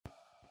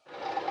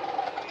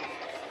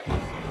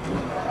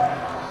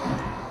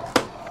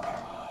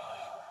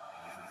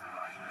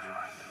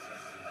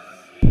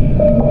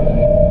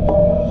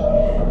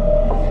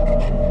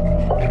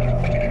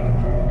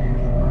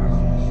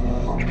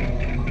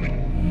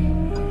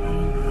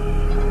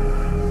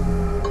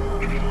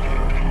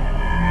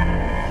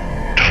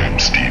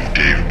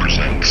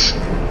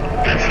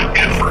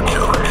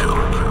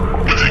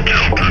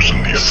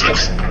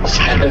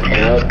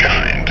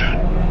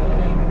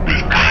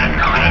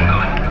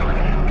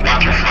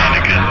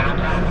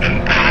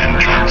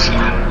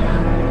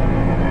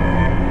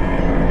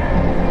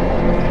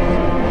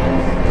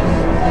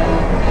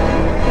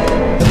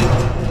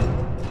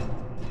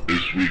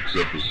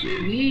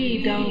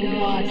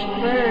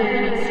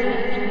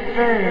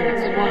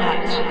birds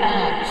watch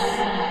us.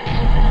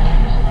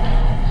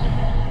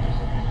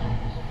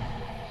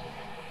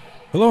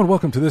 Hello and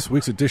welcome to this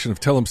week's edition of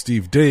Tell 'em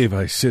Steve Dave.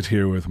 I sit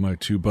here with my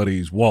two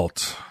buddies,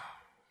 Walt.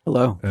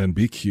 Hello. And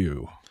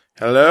BQ.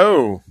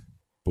 Hello.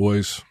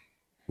 Boys,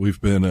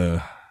 we've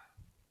been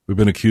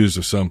accused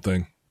of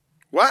something.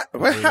 What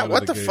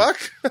the fuck?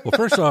 Well,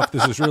 first off,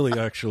 this is really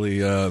actually,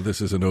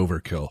 this is an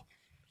overkill.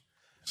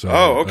 So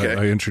okay.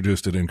 I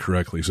introduced it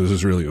incorrectly, so this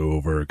is really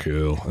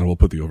overkill, and we'll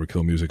put the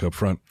overkill music up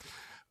front.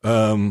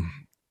 There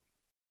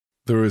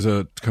was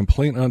a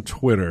complaint on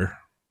Twitter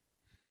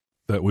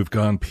that we've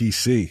gone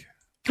PC.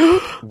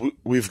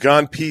 We've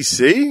gone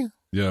PC?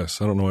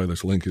 Yes, I don't know why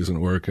this link isn't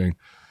working.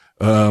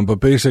 But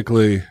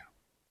basically,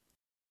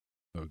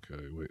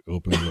 okay, wait,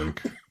 open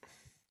link.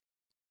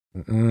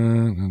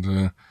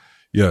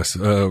 Yes,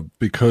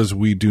 because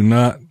we do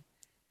not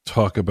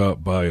talk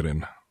about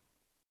Biden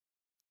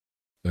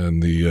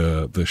and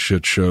the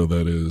shit show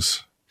that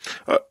is.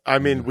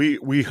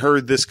 We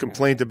heard this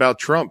complaint about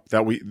Trump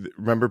that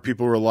remember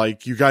people were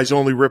like, you guys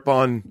only rip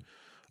on,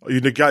 you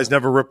guys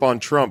never rip on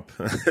Trump.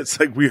 It's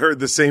like we heard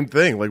the same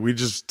thing. Like we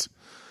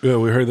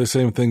heard the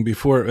same thing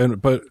before,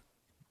 but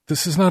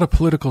this is not a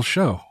political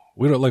show.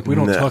 We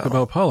don't talk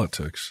about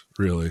politics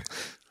really.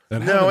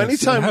 And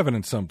haven't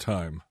in some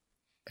time.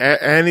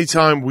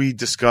 Anytime we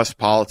discuss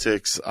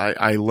politics,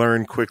 I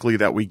learn quickly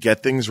that we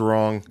get things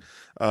wrong,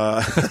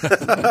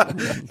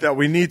 that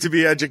we need to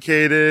be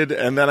educated,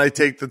 and then I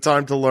take the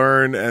time to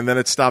learn, and then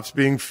it stops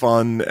being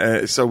fun.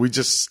 So we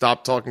just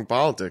stop talking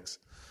politics.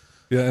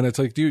 Yeah, and it's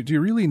like, do you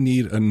really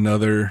need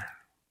another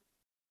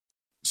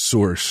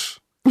source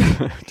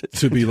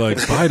to be like,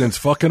 Biden's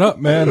fucking up,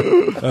 man.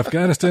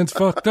 Afghanistan's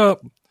fucked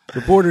up.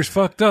 The border's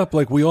fucked up.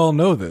 Like, we all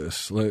know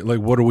this. Like,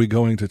 what are we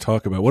going to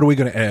talk about? What are we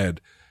going to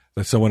add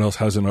that someone else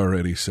hasn't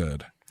already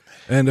said?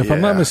 And if I'm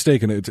not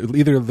mistaken, it's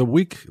either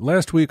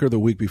last week or the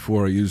week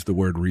before I used the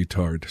word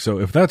retard. So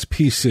if that's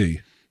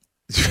PC,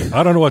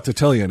 I don't know what to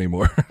tell you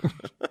anymore.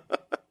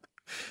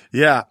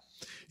 Yeah.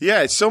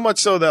 Yeah. It's so much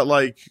so that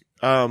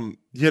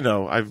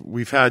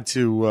we've had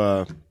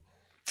to,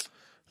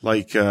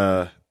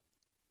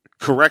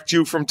 correct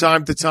you from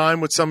time to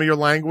time with some of your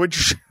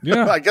language.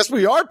 Yeah. I guess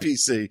we are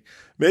PC.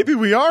 Maybe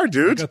we are,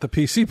 dude. I got the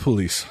PC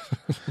police.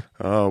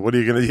 Oh, what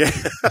are you going to,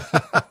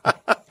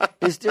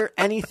 Is there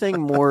anything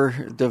more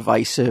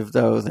divisive,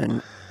 though,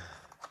 than,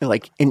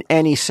 like, in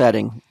any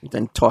setting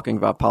than talking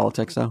about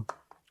politics, though?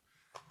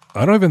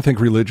 I don't even think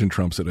religion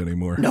trumps it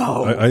anymore.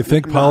 No, I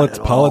think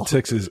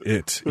politics is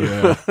it.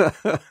 Yeah,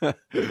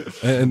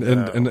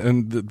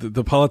 and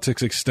the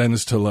politics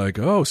extends to like,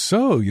 oh,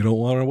 so you don't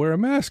want to wear a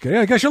mask?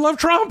 Yeah, I guess you love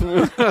Trump.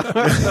 Like,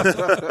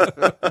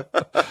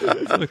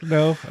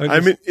 no, I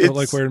don't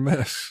like wearing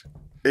masks.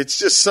 It's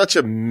just such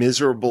a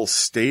miserable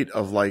state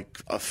of like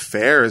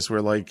affairs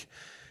where like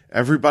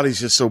everybody's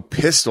just so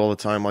pissed all the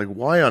time. Like,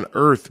 why on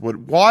earth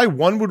why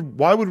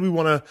would we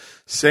want to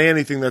say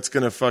anything that's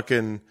going to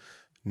fucking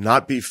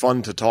not be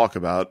fun to talk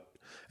about?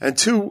 And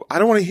two, I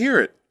don't want to hear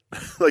it.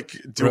 Like,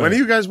 do any of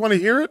you guys want to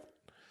hear it?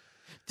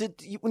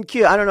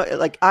 I don't know.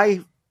 Like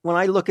when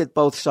I look at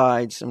both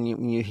sides, and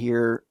when you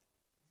hear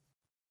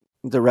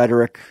the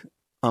rhetoric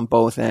on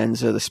both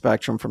ends of the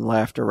spectrum from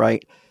left or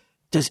right,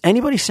 does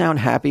anybody sound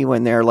happy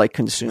when they're like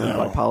consumed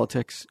by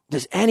politics?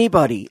 Does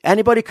anybody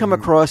come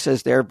across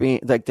as they're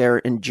being like they're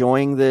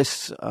enjoying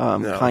this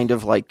kind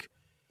of like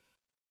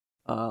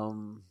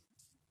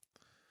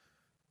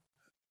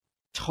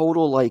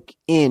total like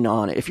in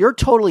on it? If you're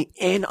totally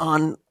in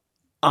on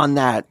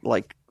that,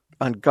 like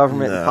on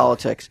government and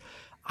politics,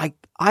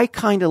 I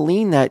kind of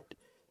lean that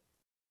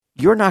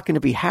you're not going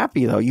to be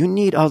happy though. You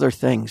need other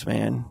things,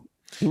 man.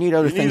 You need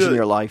other things in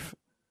your life.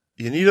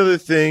 You need other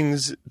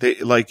things.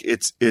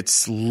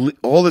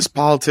 All this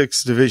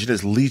politics division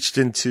is leached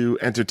into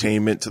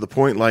entertainment to the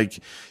point like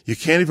you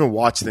can't even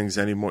watch things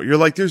anymore. You're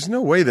like, there's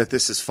no way that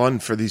this is fun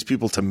for these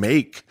people to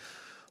make.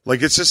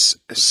 Like, it's just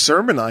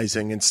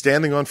sermonizing and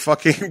standing on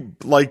fucking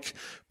like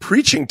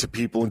preaching to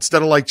people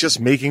instead of like just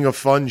making a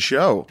fun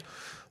show.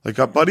 Like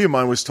a buddy of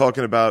mine was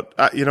talking about,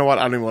 you know what?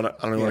 I don't even want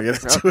to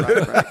get into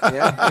it. Right.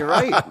 Yeah, you're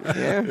right.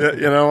 Yeah.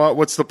 You know what?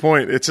 What's the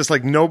point? It's just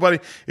like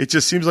it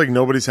just seems like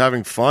nobody's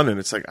having fun. And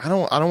it's like, I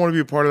don't want to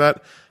be a part of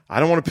that. I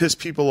don't want to piss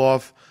people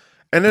off.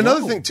 And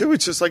another thing too,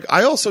 it's just like,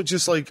 I also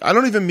just like, I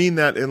don't even mean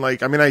that in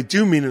like, I mean, I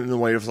do mean it in the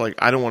way of like,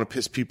 I don't want to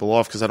piss people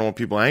off because I don't want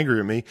people angry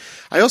at me.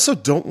 I also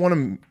don't want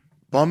to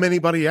bum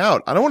anybody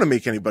out. I don't want to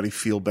make anybody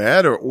feel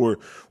bad or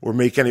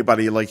make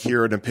anybody like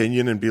hear an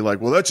opinion and be like,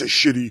 well, that's a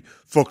shitty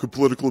fucking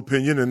political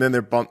opinion. And then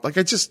they're bummed. Like,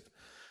 that's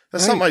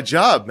not my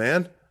job,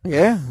 man.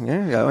 Yeah.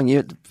 And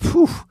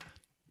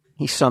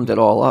he summed it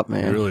all up,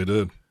 man. He really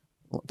did.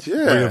 Yeah.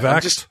 Are you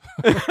vaxxed?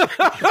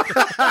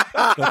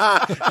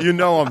 You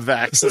know I'm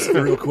vaxxed. That's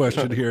the real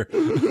question here.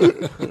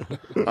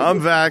 I'm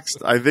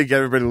vaxxed. I think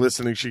everybody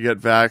listening should get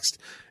vaxxed.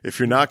 If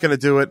you're not going to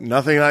do it,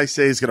 nothing I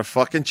say is going to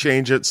fucking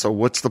change it. So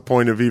what's the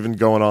point of even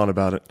going on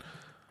about it?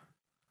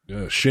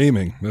 Yeah,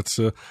 shaming. That's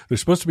there's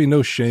supposed to be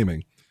no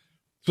shaming.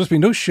 supposed to be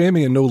no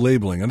shaming and no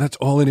labeling, and that's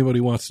all anybody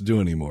wants to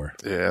do anymore.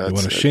 Yeah, they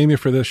want to shame you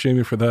for this, shame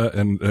you for that,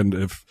 and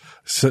if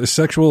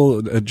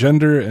sexual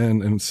gender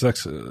and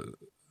sex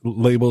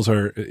labels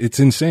are, it's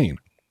insane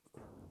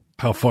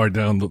how far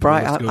down the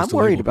Brian, list goes I'm to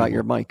worried label about people.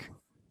 your mic.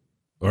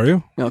 Are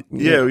you? No,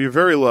 Yeah, you're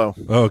very low.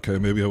 Oh, okay,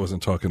 maybe I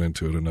wasn't talking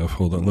into it enough.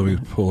 Hold on, let me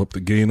pull up the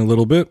gain a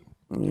little bit.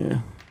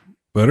 yeah.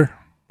 Better?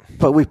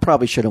 But we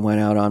probably should have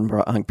went out on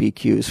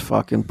BQ's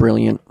fucking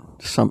brilliant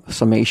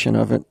summation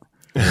of it.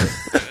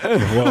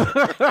 Well,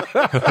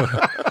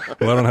 I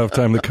don't have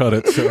time to cut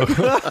it, so.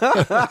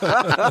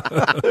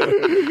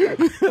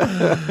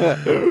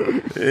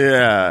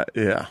 Yeah.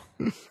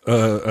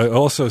 I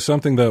also,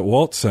 something that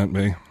Walt sent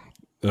me,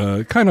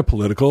 kind of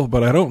political,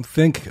 but I don't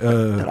think.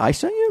 Did I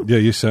send you? Yeah,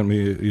 you sent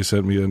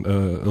me a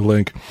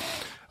link.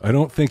 I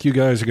don't think you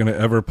guys are going to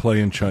ever play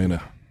in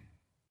China.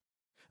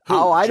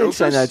 Oh, I didn't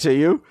send that to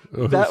you.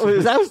 Oh, That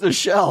was the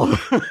shell.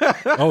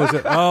 Oh, is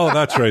it? Oh,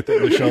 that's right.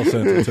 Michelle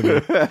sent it to me.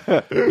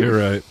 You're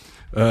right.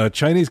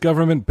 Chinese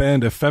government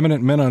banned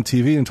effeminate men on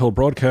TV and told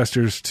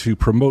broadcasters to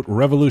promote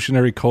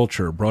revolutionary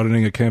culture,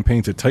 broadening a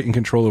campaign to tighten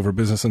control over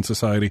business and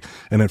society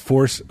and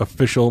enforce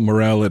official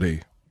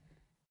morality.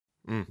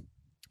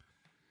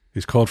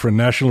 He's called for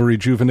national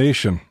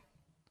rejuvenation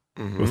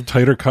with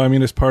tighter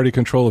Communist Party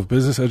control of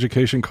business,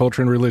 education,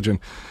 culture, and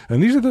religion.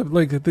 And these are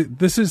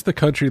this is the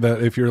country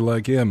that if you're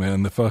like, yeah,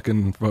 man,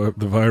 the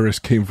virus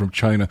came from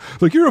China.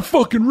 Like, you're a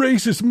fucking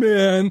racist,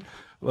 man.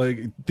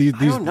 Like, these.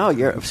 I don't know.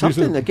 You're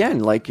something again.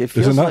 Like it Is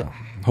feels it not? like.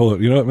 Hold up.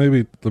 You know what?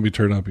 Maybe let me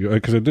turn up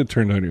because I did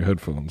turn down your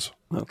headphones.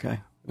 Okay.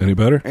 Any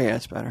better? Yeah,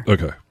 it's better.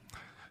 Okay.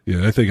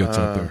 Yeah, I think it's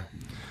up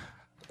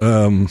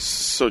there.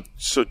 So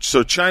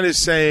China's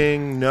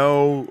saying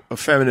no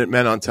effeminate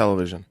men on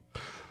television.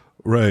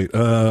 Right.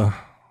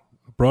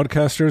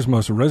 Broadcasters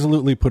must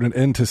resolutely put an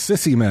end to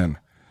sissy men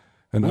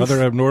and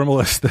other abnormal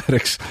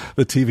aesthetics,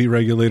 the TV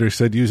regulator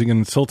said, using an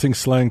insulting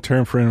slang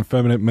term for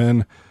effeminate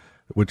men,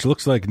 which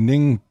looks like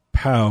Ning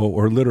Pao,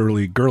 or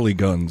literally girly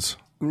guns.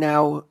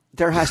 Now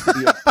there has to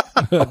be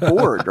a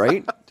board,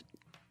 right?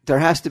 There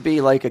has to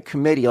be like a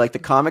committee, like the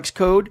Comics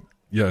Code.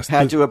 Yes.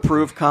 Had to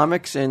approve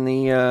comics in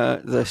the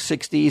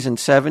 60s and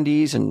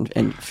 70s and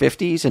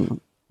 50s and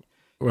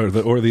or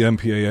the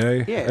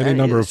MPAA. yeah, any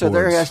number of so boards.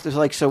 there has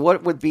to so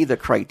what would be the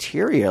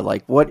criteria?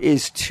 Like, what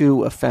is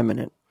too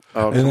effeminate?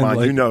 Oh, And come then, on.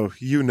 like-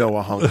 You know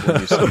a hunk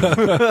when you see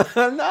it.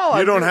 No,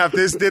 You don't have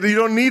this. You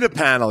don't need a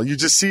panel. You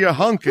just see a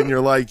hunk and you're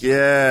like,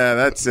 yeah,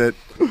 that's it.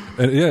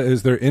 And yeah,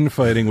 is there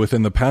infighting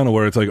within the panel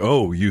where it's like,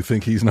 oh, you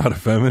think he's not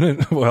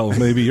effeminate? Well,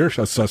 maybe you're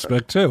a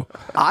suspect too.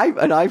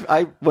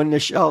 I when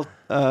Michelle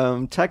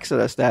texted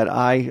us that,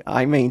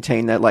 I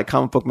maintain that like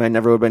Comic Book Man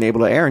never would have been able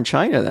to air in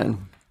China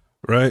then.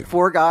 Right?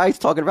 4 guys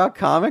talking about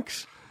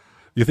comics.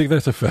 You think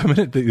that's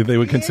effeminate? They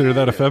would consider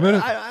that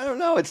effeminate? I don't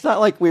know. It's not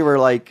like we were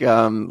like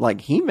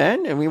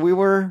He-Man. I mean, we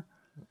were.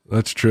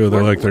 That's true.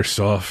 They're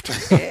soft.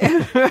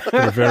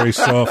 They're very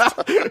soft.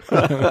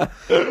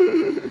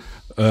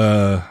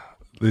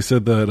 They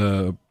said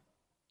that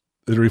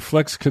it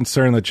reflects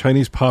concern that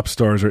Chinese pop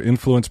stars are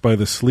influenced by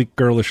the sleek,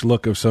 girlish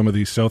look of some of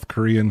these South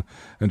Korean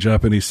and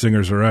Japanese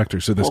singers or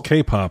actors. So this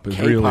K-pop is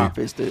really... K-pop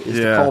is the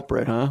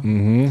culprit, huh?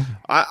 Mm-hmm.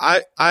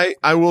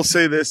 I will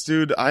say this,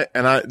 dude. I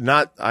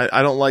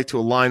don't like to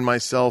align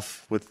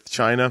myself with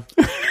China.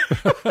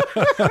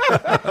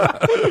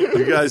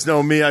 You guys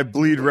know me. I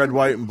bleed red,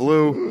 white, and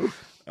blue.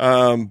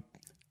 But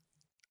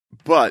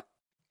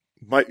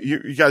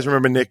you guys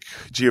remember Nick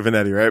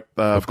Giovanetti, right?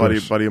 Buddy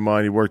of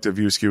mine. He worked at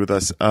Viewski with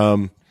us.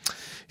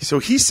 So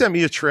he sent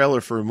me a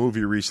trailer for a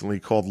movie recently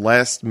called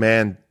Last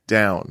Man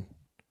Down.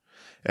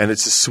 And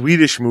it's a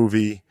Swedish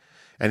movie.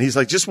 And he's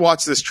like, just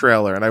watch this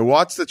trailer. And I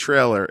watched the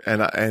trailer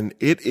and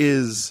it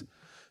is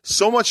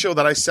so much so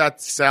that I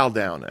sat Sal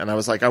down and I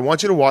was like, I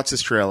want you to watch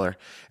this trailer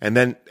and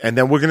then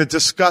we're going to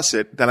discuss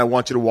it. Then I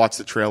want you to watch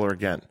the trailer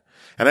again.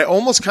 And I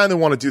almost kind of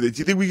want to do that. Do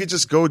you think we could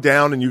just go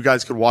down and you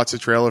guys could watch the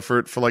trailer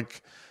for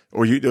like,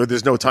 or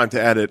there's no time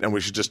to edit and we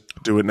should just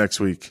do it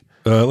next week?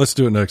 Let's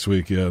do it next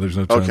week. Yeah, there's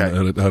no time to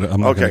edit. I'm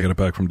not going to get it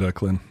back from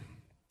Declan.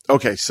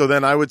 Okay, so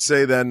then I would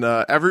say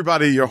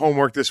everybody, your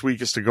homework this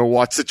week is to go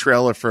watch the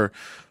trailer for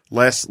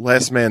Last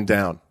Man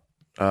Down,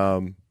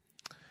 and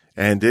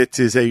it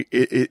is a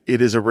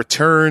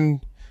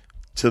return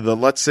to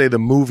the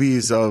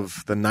movies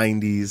of the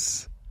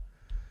 90s,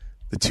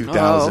 the 2000s.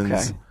 Oh,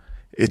 okay.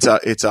 It's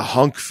a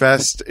hunk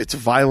fest. It's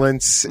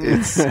violence.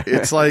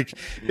 It's like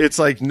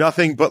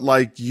nothing but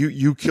like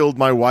you killed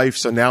my wife,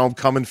 so now I'm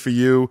coming for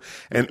you.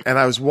 And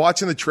I was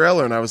watching the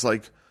trailer and I was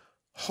like,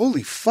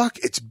 holy fuck,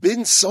 it's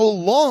been so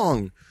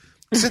long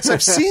since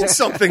I've seen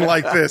something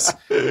like this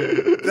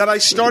that I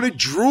started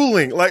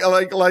drooling.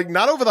 Like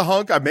not over the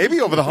hunk,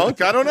 maybe over the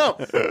hunk, I don't know.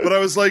 But I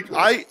was like,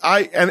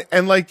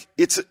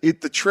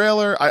 the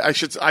trailer, I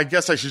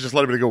guess I should just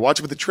let everybody go watch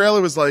it, but the trailer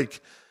was like,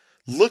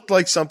 looked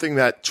like something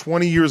that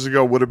 20 years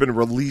ago would have been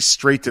released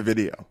straight to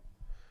video.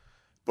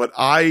 But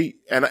I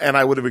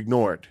would have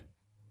ignored.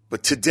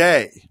 But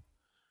today,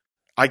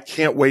 I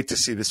can't wait to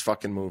see this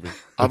fucking movie.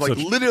 I'm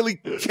literally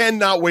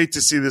cannot wait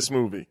to see this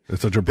movie.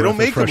 It's such a They breath don't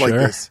make of them fresh like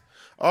air. this.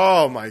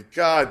 Oh my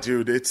God,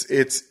 dude. It's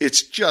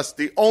just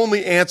the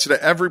only answer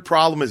to every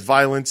problem is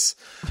violence.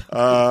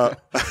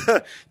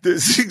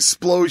 There's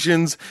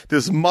explosions.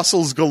 There's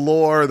muscles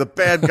galore. The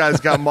bad guys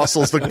got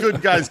muscles. The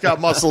good guys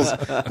got muscles.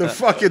 The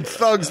fucking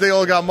thugs, they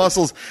all got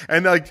muscles.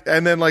 And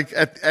then you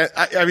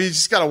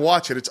just gotta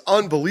watch it. It's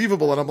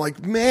unbelievable. And I'm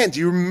like, man, do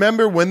you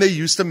remember when they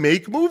used to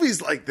make movies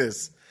like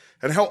this?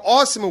 And how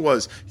awesome it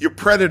was. Your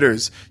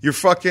Predators, your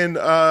fucking,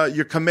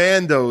 your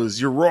Commandos,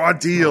 your Raw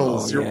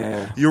Deals, your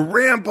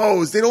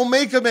Rambos. They don't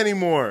make them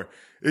anymore.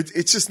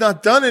 It's just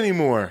not done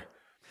anymore.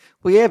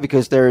 Well, yeah,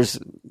 because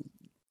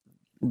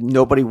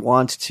nobody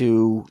wants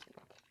to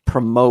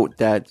promote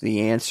that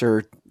the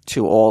answer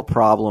to all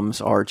problems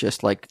are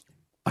just like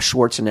a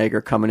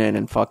Schwarzenegger coming in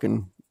and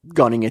fucking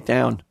gunning it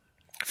down.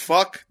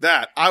 Fuck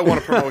that. I want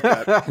to promote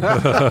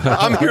that.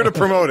 I'm here to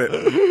promote it.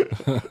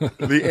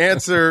 The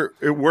answer,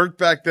 it worked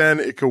back then.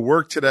 It could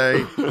work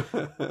today.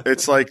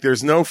 It's like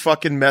there's no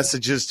fucking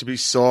messages to be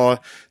saw.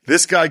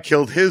 This guy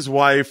killed his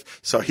wife,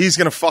 so he's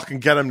going to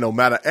fucking get him no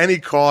matter any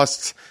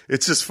costs.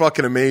 It's just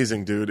fucking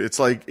amazing, dude. It's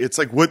like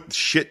what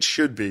shit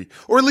should be,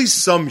 or at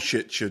least some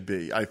shit should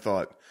be, I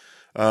thought.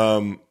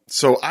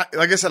 So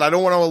like I said, I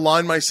don't want to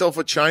align myself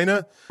with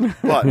China,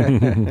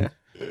 but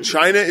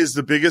China is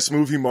the biggest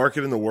movie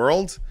market in the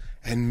world,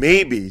 and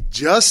maybe,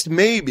 just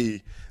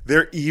maybe,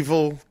 their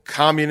evil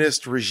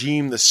communist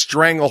regime, the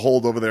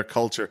stranglehold over their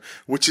culture,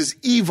 which is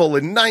evil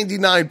in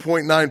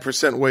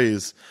 99.9%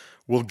 ways,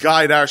 will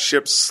guide our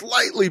ship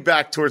slightly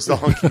back towards the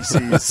hunky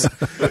seas.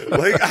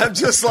 Like, I'm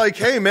just like,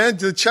 hey man,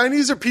 the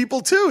Chinese are people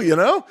too, you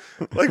know?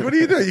 Like, what do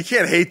you do? You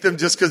can't hate them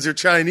just because they're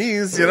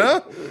Chinese, you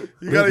know?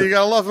 You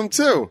gotta love them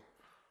too.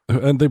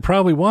 And they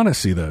probably want to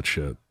see that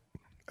shit.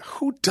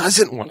 Who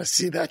doesn't want to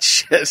see that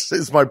shit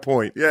is my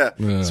point. Yeah.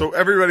 So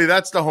everybody,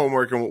 that's the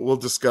homework, and we'll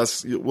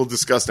discuss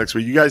next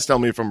week. You guys tell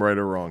me if I'm right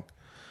or wrong.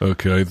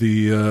 Okay.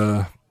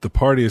 The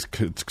party is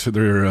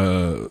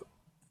they're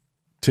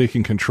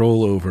taking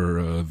control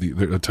over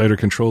tighter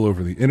control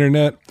over the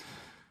internet.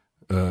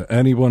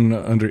 Anyone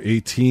under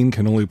 18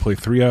 can only play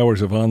 3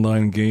 hours of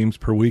online games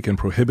per week and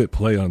prohibit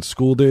play on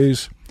school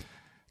days.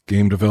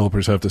 Game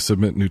developers have to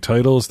submit new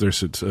titles.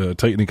 There's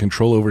tightening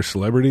control over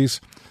celebrities.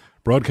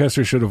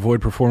 Broadcasters should avoid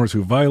performers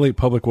who violate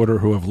public order,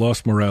 who have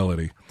lost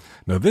morality.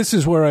 Now, this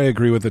is where I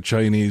agree with the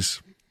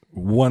Chinese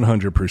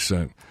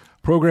 100%.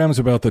 Programs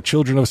about the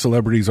children of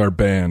celebrities are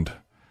banned.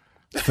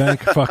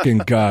 Thank fucking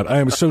God. I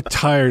am so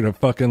tired of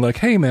fucking like,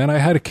 hey, man, I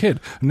had a kid.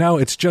 Now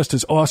it's just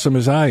as awesome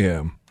as I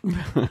am.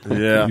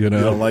 Yeah. You know?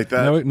 You don't like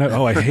that?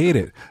 I hate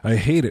it. I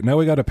hate it. Now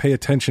we got to pay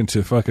attention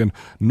to fucking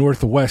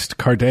Northwest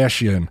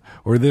Kardashian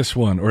or this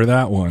one or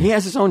that one. He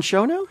has his own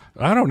show now?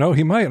 I don't know.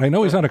 He might. I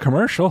know he's on a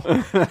commercial.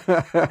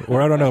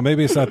 Or I don't know.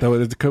 Maybe it's not that way.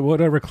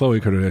 Whatever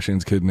Khloe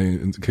Kardashian's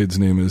kid's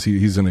name is,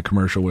 he's in a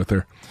commercial with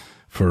her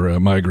for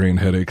migraine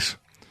headaches.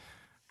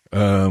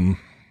 So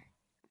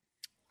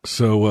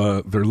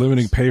they're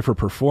limiting pay for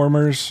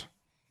performers.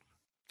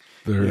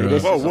 They're,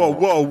 whoa.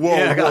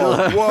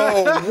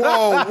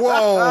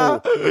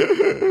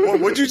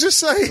 What'd you just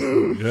say?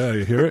 Yeah,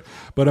 you hear it?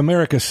 But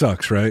America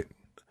sucks, right?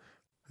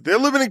 They're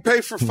limiting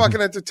pay for fucking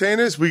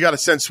entertainers. We got to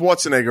send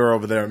Schwarzenegger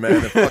over there,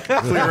 man, to fucking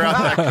clear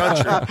out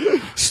that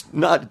country.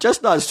 Not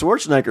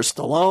Schwarzenegger,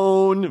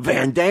 Stallone,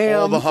 Van Damme.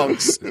 All the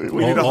hunks.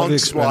 We need a hunk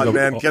squad,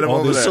 man. Get them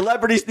over there.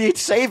 Celebrities need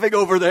saving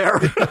over there.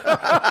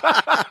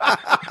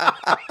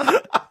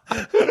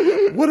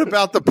 What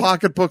about the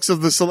pocketbooks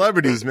of the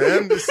celebrities,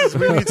 man?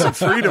 We need some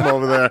freedom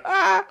over there.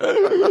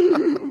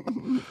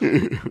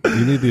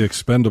 You need the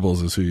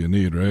Expendables is who you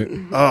need, right?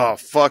 Oh,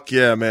 fuck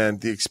yeah, man.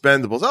 The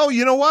Expendables. Oh,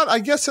 you know what? I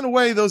guess in a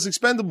way, but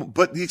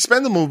the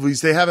Expendable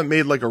movies, they haven't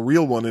made like a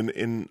real one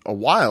in a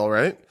while,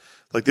 right?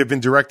 Like they've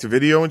been direct to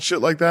video and shit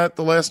like that,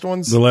 the last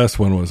ones? The last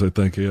one was, I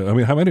think, yeah. I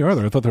mean, how many are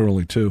there? I thought there were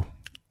only 2.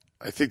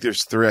 I think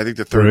there's 3. I think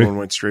the third one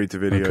went straight to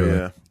video,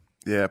 okay.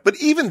 Yeah. But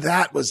even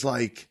that was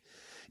like,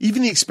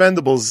 even the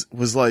Expendables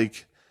was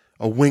like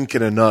a wink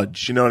and a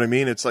nudge. You know what I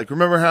mean? It's like,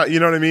 remember how, you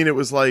know what I mean? It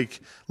was like,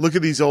 look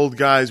at these old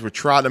guys. We're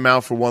trotting them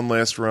out for one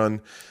last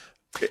run.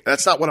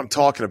 That's not what I'm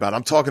talking about.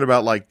 I'm talking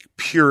about like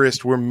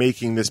purist. We're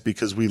making this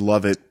because we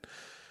love it.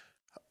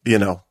 You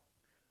know,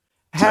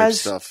 type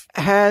stuff.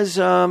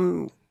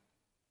 Not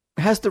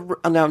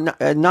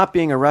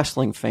being a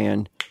wrestling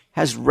fan,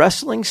 has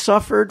wrestling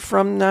suffered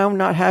from now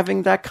not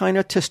having that kind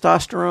of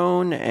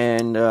testosterone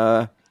and,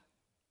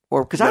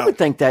 or because I would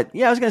think that,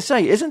 I was going to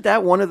say, isn't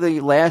that one of the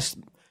last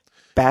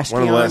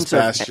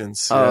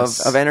bastions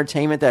of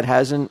entertainment that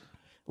hasn't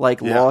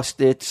lost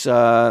its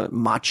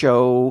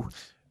macho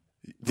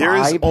There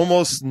vibe? is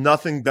almost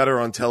nothing better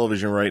on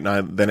television right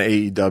now than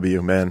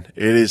AEW, man.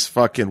 It is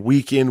fucking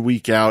week in,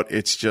 week out.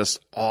 It's just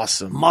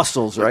awesome.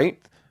 Muscles, right?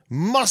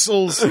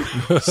 Muscles,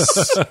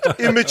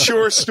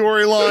 immature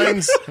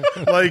storylines,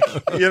 like,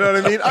 you know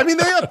what I mean? I mean,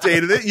 they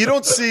updated it. You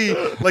don't see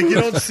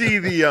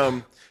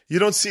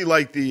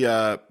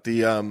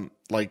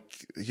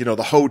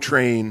the hoe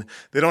train.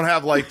 They don't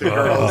have like the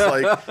girls,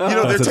 like, you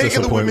know, they're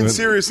taking the women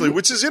seriously,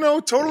 which is, you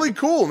know, totally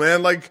cool,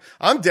 man. Like,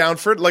 I'm down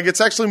for it. Like,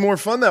 it's actually more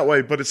fun that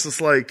way, but it's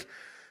just like,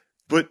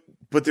 but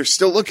but they're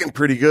still looking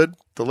pretty good.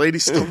 The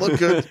ladies still look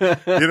good.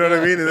 You know what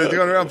I mean? And they're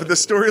going around. But the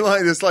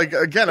storyline is like,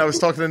 again, I was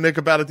talking to Nick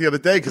about it the other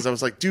day because I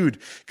was like, dude,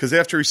 because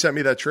after he sent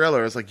me that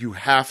trailer, I was like, you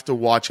have to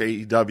watch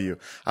AEW.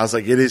 I was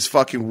like, it is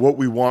fucking what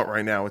we want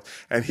right now.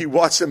 And he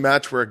watched a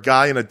match where a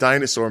guy in a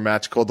dinosaur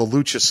match called the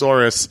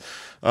Luchasaurus,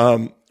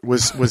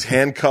 was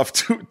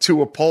handcuffed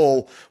to a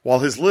pole while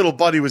his little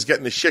buddy was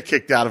getting the shit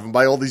kicked out of him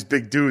by all these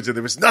big dudes, and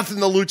there was nothing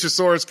the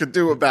Luchasaurus could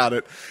do about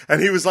it. And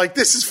he was like,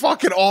 this is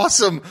fucking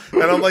awesome.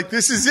 And I'm like,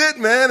 this is it,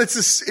 man.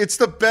 It's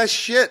the best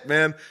shit,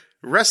 man.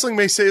 Wrestling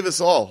may save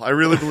us all. I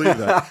really believe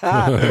that.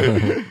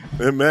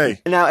 It may.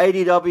 Now,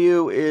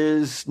 AEW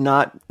is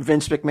not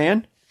Vince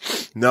McMahon?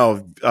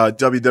 No,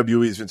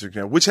 WWE is Vince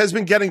McMahon, which has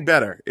been getting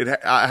better.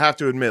 I have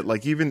to admit,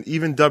 like even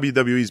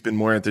WWE's been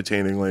more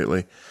entertaining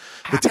lately.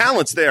 The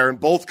talent's there in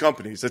both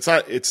companies.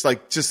 It's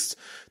like just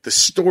the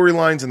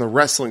storylines and the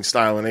wrestling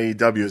style in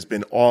AEW has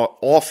been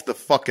off the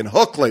fucking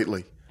hook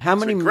lately. How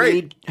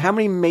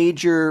many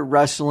major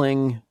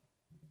wrestling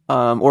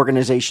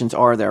organizations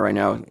are there right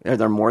now? Are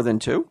there more than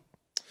 2?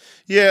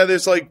 Yeah,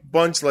 there's like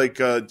bunch. Like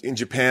in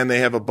Japan, they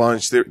have a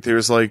bunch.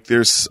 There's I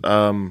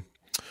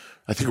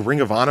think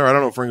Ring of Honor. I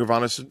don't know if Ring of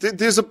Honor.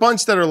 There's a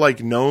bunch that are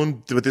like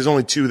known, but there's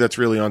only 2 that's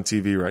really on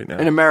TV right now.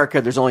 In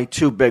America, there's only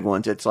 2 big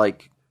ones. It's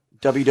like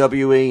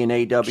WWE and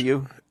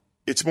AEW.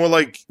 It's more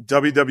like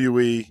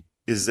WWE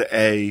is the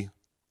A,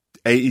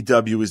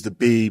 AEW is the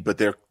B, but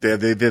they're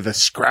the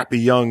scrappy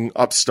young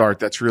upstart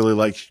that's really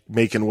like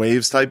making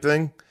waves type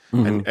thing.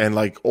 Mm-hmm. And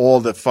like all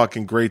the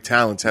fucking great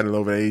talent's headed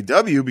over to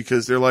AEW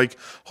because they're like,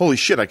 holy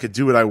shit, I could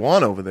do what I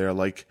want over there.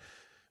 Like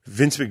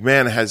Vince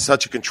McMahon has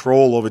such a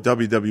control over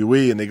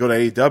WWE, and they go to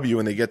AEW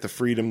and they get the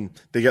freedom.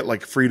 They get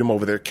like freedom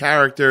over their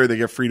character. They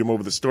get freedom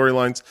over the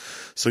storylines.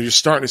 So you're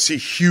starting to see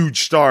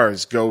huge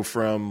stars go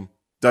from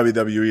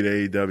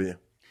WWE to AEW.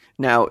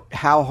 Now,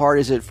 how hard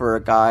is it for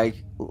a guy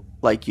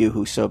like you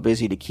who's so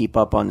busy to keep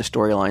up on the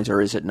storylines,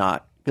 or is it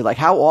not? Like,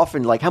 how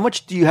often, like, how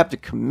much do you have to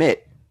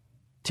commit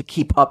to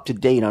keep up to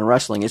date on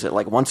wrestling? Is it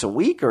like once a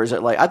week, or is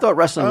it like, I thought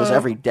wrestling was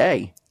every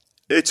day?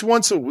 It's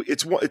once a week.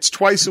 It's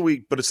twice a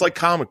week, but it's like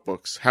comic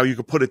books, how you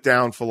could put it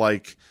down for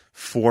like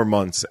 4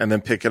 months and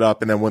then pick it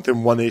up, and then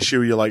within one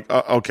issue, you're like,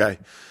 okay.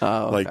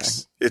 Like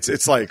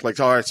it's like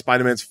all right,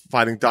 Spider-Man's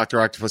fighting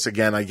Dr. Octopus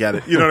again. I get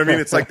it. You know what I mean?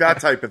 It's like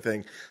that type of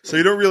thing. So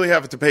you don't really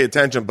have to pay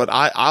attention. But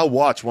I'll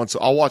watch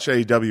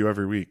AEW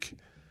every week.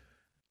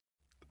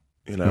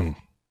 You know,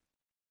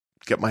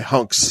 get my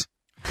hunks.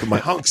 Put my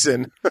hunks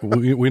in.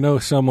 we know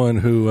someone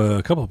who,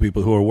 a couple of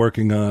people who are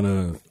working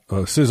on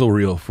a sizzle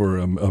reel for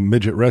a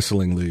midget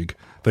wrestling league.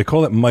 They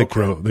call it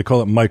micro. Okay. They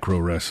call it micro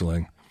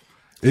wrestling.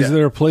 Is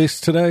there a place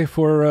today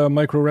for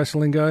micro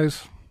wrestling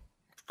guys?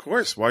 Of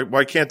course.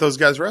 Why can't those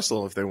guys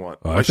wrestle if they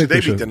want? Why should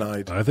they be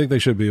denied? I think they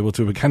should be able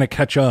to kind of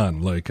catch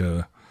on, like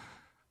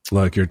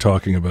you're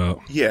talking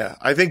about. Yeah,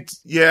 I think.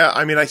 Yeah,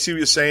 I mean, I see what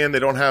you're saying. They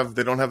don't have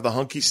the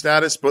hunky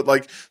status, but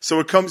like, so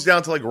it comes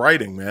down to like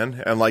writing,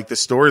 man, and like the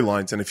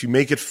storylines. And if you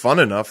make it fun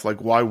enough,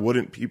 like, why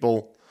wouldn't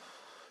people?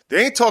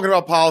 They ain't talking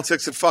about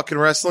politics and fucking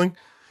wrestling.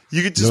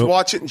 You could just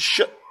watch it and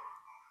shut.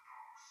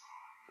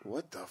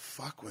 What the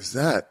fuck was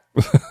that?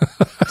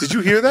 Did you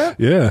hear that?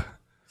 Yeah.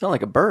 Sound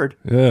like a bird.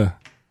 Yeah.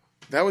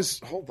 That was.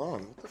 Hold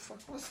on. What the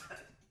fuck was that?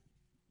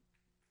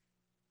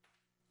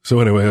 So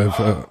anyway,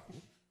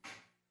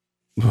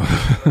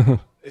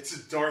 it's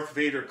a Darth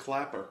Vader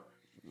clapper.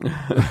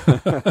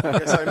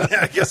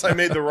 I guess I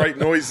made the right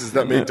noises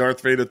that made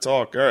Darth Vader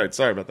talk. All right,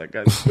 sorry about that,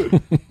 guys.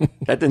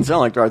 That didn't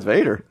sound like Darth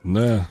Vader.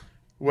 Nah.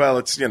 Well,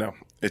 it's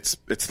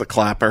the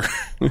clapper.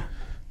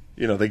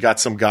 They got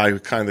some guy who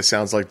kind of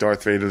sounds like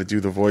Darth Vader to do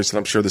the voice, and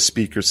I'm sure the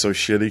speaker's so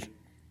shitty.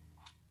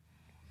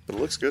 But it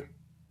looks good.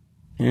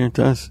 Yeah, it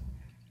does.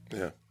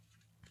 Yeah.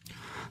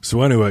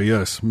 So anyway,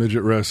 yes,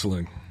 midget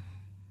wrestling.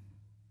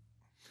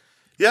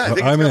 Yeah, I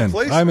think I'm in.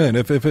 Place. I'm in.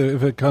 If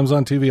it comes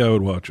on TV, I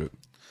would watch it.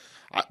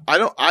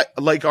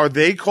 Are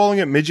they calling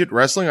it midget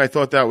wrestling? I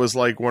thought that was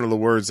like one of the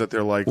words that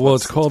they're like. Well,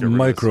 it's called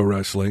micro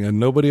wrestling, and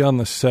nobody on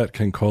the set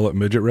can call it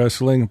midget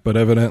wrestling, but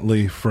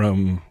evidently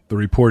from the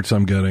reports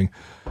I'm getting,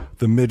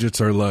 the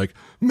midgets are like,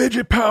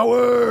 midget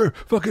power,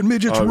 fucking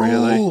midgets rule.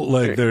 Really?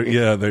 Like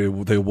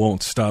they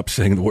won't stop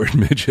saying the word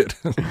midget.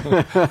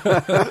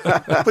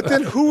 But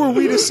then who are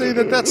we to say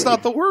that that's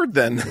not the word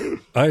then?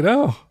 I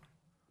know.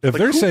 If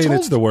they're saying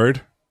it's the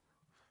word.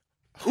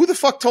 Who the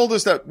fuck told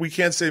us that we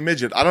can't say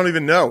midget? I don't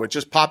even know. It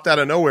just popped out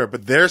of nowhere.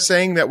 But they're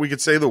saying that we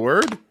could say the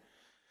word?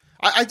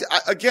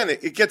 Again,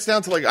 it gets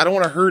down to like, I don't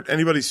want to hurt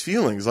anybody's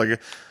feelings. Like,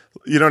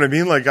 you know what I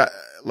mean?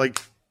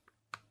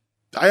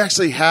 I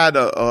actually had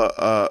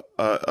a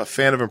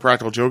fan of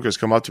Impractical Jokers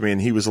come up to me,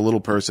 and he was a little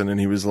person, and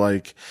he was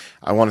like,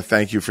 I want to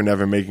thank you for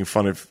never making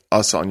fun of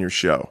us on your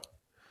show.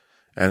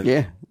 And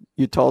yeah,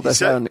 you told us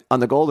that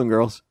on the Golden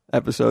Girls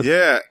episode.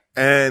 Yeah.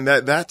 And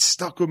that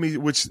stuck with me,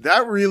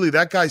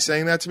 that guy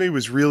saying that to me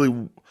was really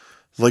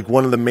like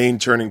one of the main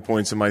turning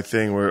points in my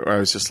thing where I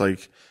was just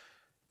like,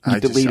 you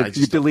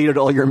deleted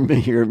all your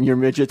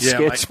midget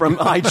skits from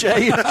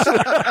IJ.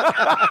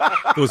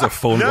 It was a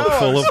phone book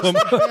full of them.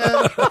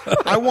 Man,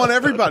 I want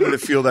everybody to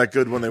feel that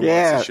good when they watch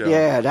the show.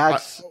 Yeah,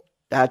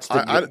 that's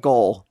the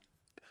goal.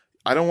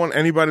 I don't want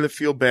anybody to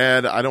feel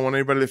bad. I don't want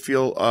anybody to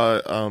feel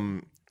out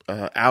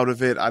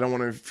of it. I don't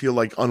want to feel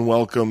like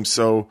unwelcome.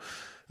 So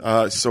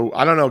I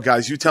don't know,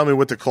 guys. You tell me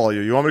what to call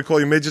you. You want me to call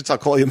you midgets? I'll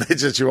call you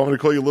midgets. You want me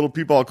to call you little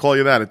people? I'll call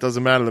you that. It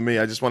doesn't matter to me.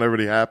 I just want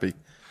everybody happy.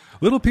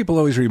 Little people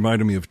always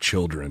reminded me of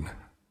children.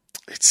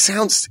 It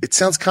sounds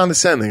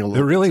condescending a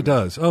little. It really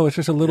does. Oh, it's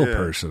just a little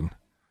person.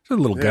 Just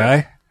a little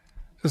guy.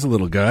 Just a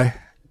little guy.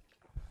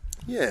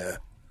 Yeah.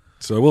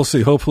 So we'll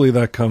see. Hopefully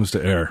that comes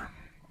to air.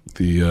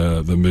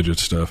 The midget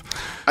stuff.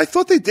 I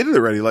thought they did it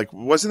already. Like,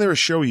 wasn't there a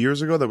show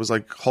years ago that was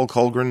like Hulk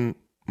Hogan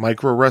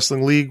Micro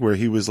Wrestling League where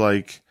he was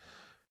like,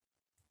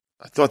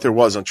 I thought there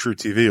was on True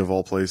TV of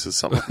all places,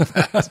 something like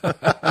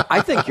that.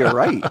 I think you're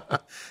right.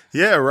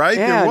 Yeah, right?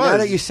 Yeah, there was. now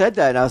that you said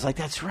that, I was like,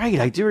 that's right.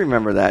 I do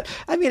remember that.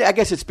 I mean, I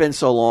guess it's been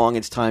so long.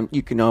 It's time.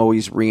 You can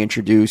always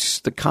reintroduce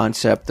the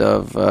concept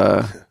of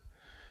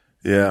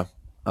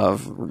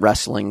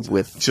wrestling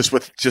with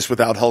just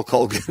without Hulk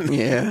Hogan.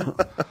 Yeah.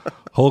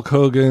 Hulk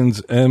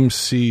Hogan's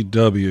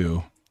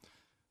MCW.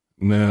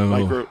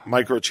 No.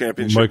 Micro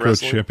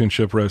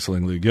Championship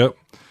Wrestling League. Yep.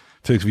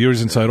 Takes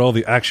viewers inside all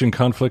the action,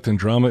 conflict, and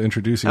drama,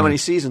 introducing... How many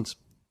seasons?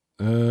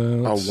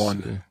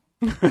 One.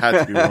 Had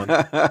to be one.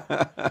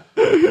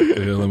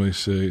 Yeah, let me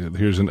see.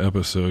 Here's an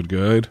episode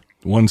guide.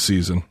 1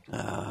 season.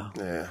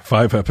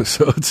 5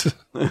 episodes.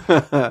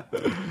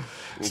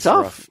 It's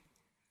tough. Rough.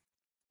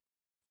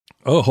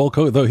 Oh, Hulk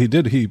Hogan, though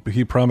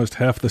he promised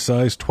half the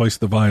size, twice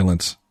the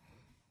violence.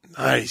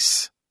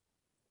 Nice.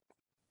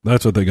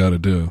 That's what they got to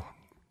do.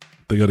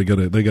 They got to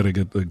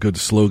get a good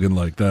slogan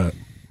like that.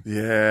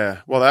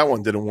 Yeah. Well, that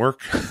one didn't work.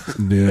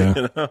 Yeah.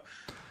 You know?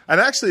 And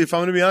actually, if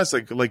I'm going to be honest,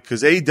 like,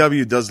 because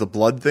AEW does the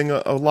blood thing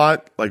a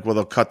lot, like, where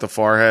they'll cut the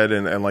forehead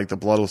and like the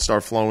blood will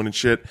start flowing and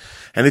shit.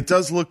 And it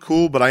does look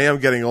cool, but I am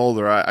getting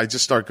older. I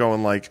just start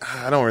going like,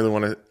 I don't really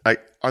want to,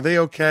 are they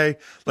okay?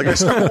 Like, I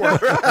start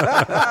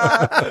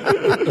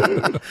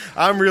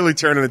I'm really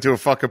turning into a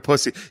fucking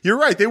pussy. You're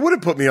right. They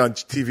wouldn't put me on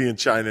TV in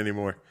China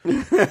anymore.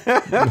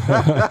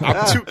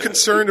 I'm too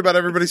concerned about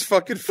everybody's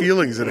fucking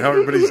feelings and how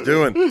everybody's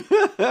doing.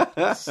 Yeah,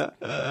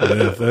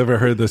 if I ever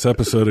heard this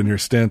episode and your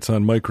stance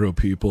on micro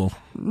people.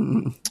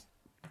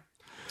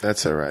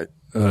 That's all right.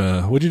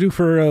 What'd you do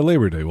for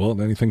Labor Day, Walt?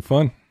 Anything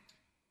fun?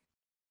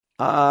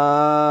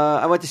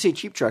 I went to see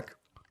Cheap Trick.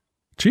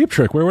 Cheap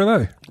Trick, where were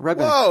they?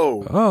 Redmond.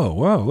 Whoa. Oh,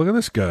 wow. Look at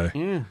this guy.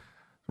 Yeah.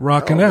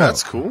 Rocking out.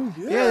 That's cool.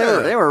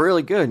 Yeah, they were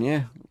really good.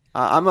 Yeah,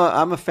 I'm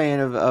a fan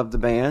of the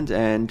band,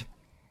 and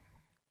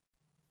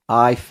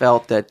I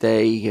felt that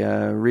they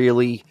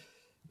really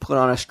put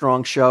on a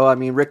strong show. I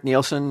mean, Rick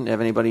Nielsen. If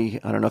anybody,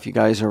 I don't know if you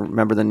guys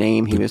remember the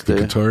name. He was the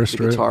guitarist.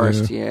 The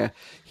guitarist. Right? Yeah.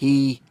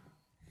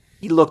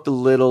 He looked a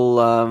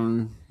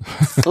little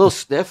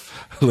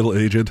stiff, a little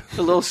aged,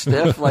 a little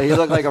stiff. Like he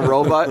looked like a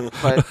robot,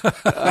 but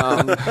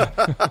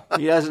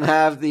he doesn't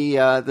have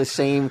the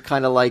same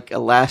kind of like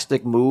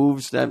elastic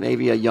moves that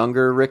maybe a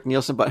younger Rick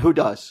Nielsen. But who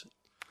does?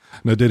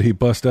 Now, did he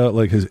bust out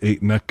like his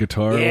 8-neck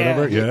guitar or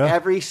whatever? Yeah.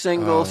 Every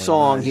single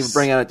song, nice. He would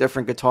bring out a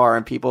different guitar,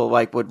 and people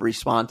like would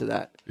respond to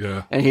that.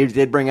 Yeah. And he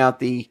did bring out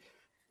the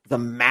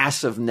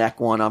massive neck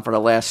one on for the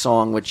last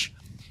song, which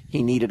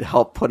he needed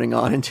help putting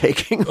on and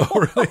taking.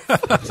 Oh, really?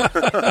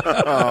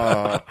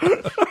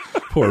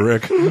 Poor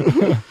Rick.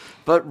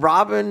 But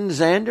Robin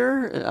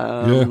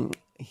Zander,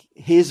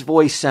 his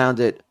voice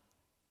sounded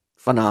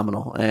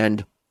phenomenal,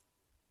 and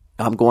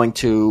I'm going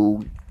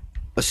to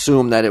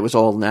assume that it was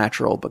all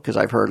natural because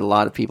I've heard a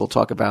lot of people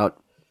talk about,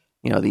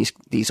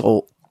 these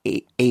old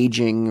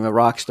aging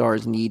rock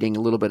stars needing a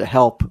little bit of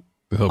help.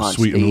 To help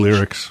sweeten the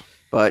lyrics.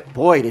 But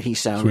boy, did he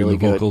sound really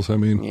good. Vocals, I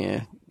mean.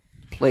 Yeah.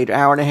 Played an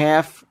hour and a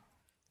half.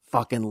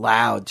 Fucking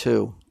loud,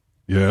 too.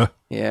 Yeah?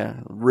 Yeah,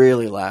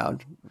 really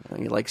loud.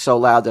 Like, so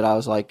loud that I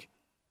was like...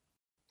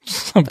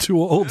 I'm too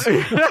old.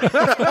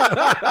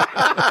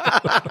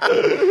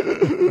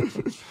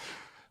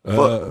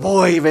 But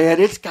boy,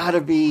 man, it's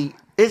gotta be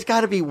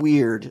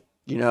weird,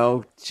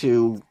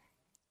 to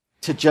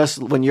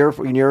just when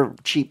you're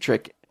Cheap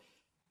Trick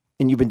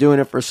and you've been doing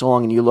it for so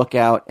long and you look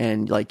out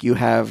and like you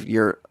have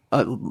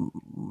a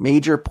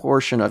major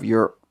portion of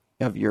your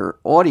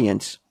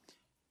audience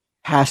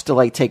has to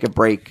like take a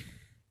break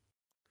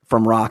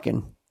from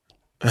rocking.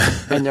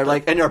 And they're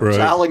right.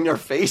 Toweling their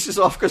faces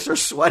off because they're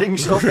sweating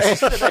so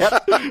fast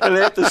and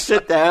they have to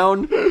sit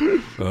down.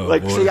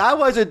 Oh, see, I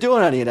wasn't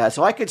doing any of that,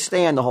 so I could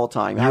stand the whole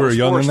time. I was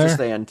forced to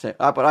stand,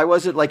 but I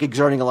wasn't like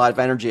exerting a lot of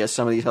energy as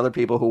some of these other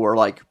people who were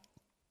like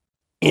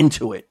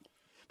into it.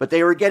 But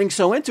they were getting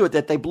so into it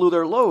that they blew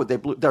their load. They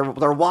blew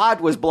their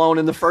wad was blown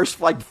in the first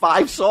like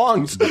 5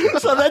 songs,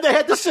 so then they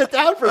had to sit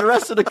down for the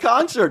rest of the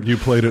concert. You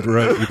played it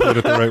right. You played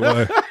it the right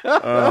way.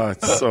 Oh,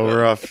 it's so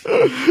rough.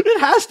 It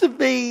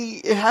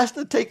has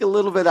to take a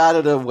little bit out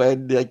of them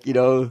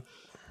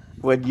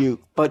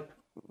but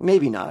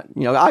maybe not.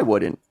 I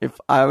wouldn't. If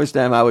I was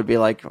them, I would be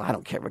like, I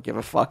don't care, but give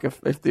a fuck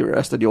if the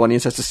rest of the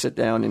audience has to sit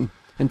down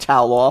and and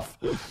towel off.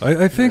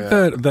 I think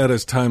that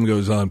as time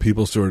goes on,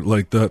 people sort of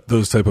like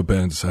those type of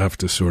bands have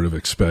to sort of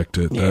expect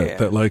it.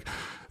 That like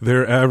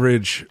their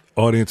average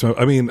audience.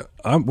 I mean,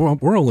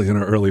 we're only in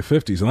our early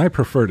 50s, and I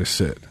prefer to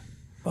sit.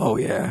 Oh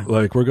yeah.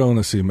 Like we're going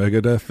to see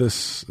Megadeth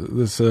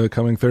this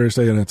coming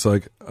Thursday, and it's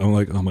like I'm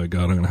like, oh my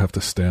god, I'm gonna have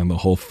to stand the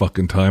whole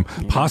fucking time,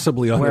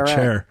 possibly on Where a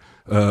chair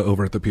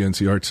over at the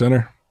PNC Arts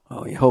Center.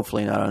 Oh, yeah,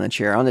 hopefully not on the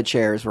chair. On the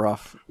chair is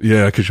rough.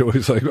 Yeah, because you're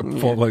always like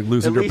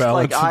losing your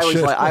balance.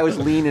 I was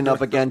leaning up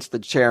against the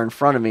chair in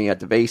front of me at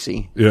the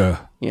Basie.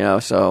 Yeah,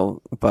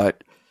 So,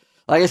 but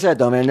like I said,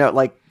 though, man,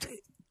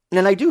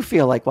 and I do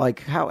feel like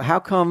how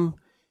come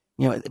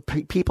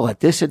people at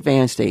this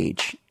advanced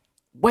age,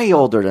 way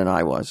older than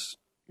I was,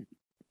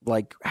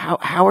 like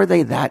how are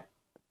they that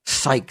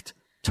psyched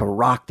to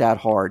rock that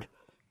hard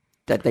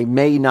that they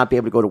may not be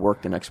able to go to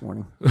work the next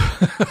morning?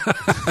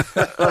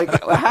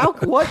 Like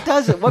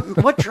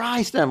what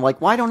drives them?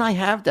 Like, why don't I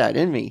have that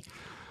in me?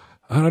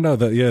 I don't know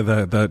that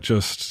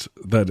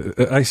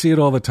I see it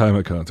all the time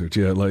at concerts.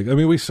 Yeah, like I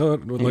mean, we saw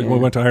it like when we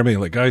went to Iron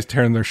Maiden, like guys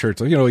tearing their shirts.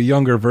 Like, a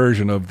younger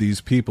version of these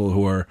people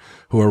who are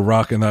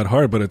rocking that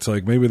hard. But it's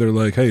like maybe they're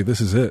like, hey,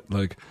 this is it.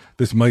 Like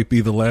this might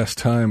be the last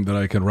time that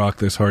I can rock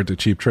this hard to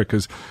Cheap Trick.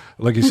 Because,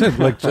 like you said,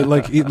 like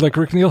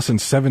Rick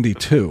Nielsen's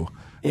 72.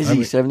 Is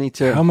he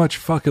 72? How much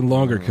fucking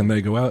longer can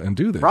they go out and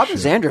do this? Robin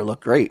Zander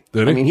looked great.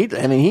 Did he?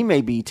 He may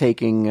be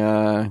taking.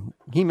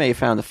 He may have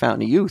found the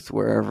Fountain of Youth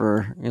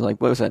wherever. Like,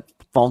 what was that?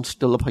 Ponce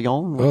de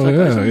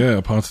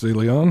Leon? Ponce de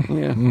Leon.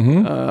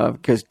 Yeah.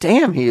 Because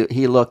damn,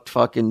 he looked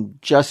fucking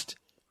just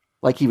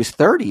like he was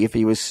 30 if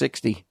he was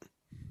 60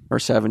 or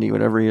 70,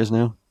 whatever he is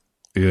now.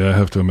 Yeah, I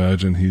have to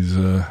imagine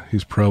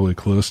he's probably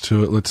close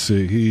to it. Let's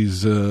see,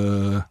 he's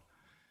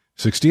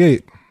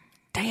 68.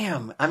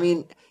 Damn, I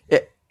mean.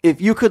 If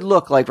you could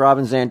look like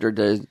Robin Zander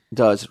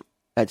does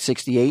at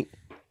 68,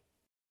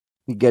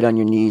 you get on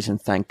your knees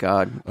and thank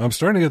God. I'm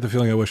starting to get the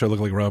feeling I wish I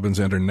looked like Robin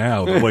Zander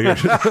now. The way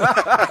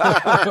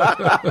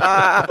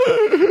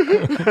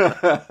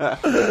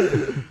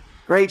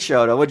Great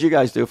show, though. What'd you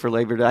guys do for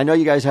Labor Day? I know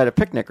you guys had a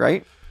picnic,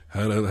 right?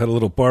 Had a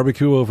little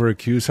barbecue over at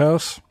Q's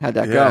house. How'd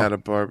that go? Yeah, I had a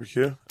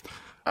barbecue.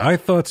 I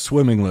thought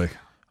swimmingly.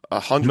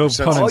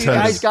 100%. Oh, you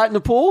guys got in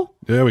the pool?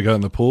 Yeah, we got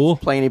in the pool.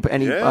 Play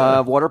any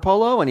water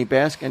polo? Any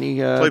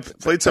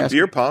played some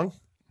beer pong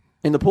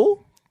in the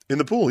pool? In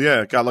the pool,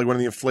 yeah. Got like one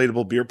of the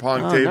inflatable beer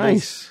pong tables.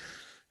 Nice.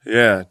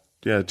 Yeah.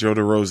 Joe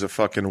DeRosa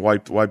fucking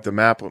wiped the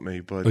map with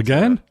me, but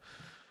again.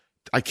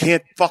 I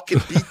can't fucking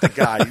beat the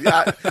guy.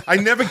 I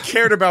never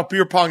cared about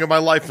beer pong in my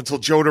life until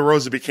Joe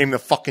DeRosa became the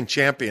fucking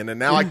champion, and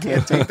now I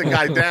can't take the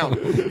guy down.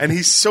 And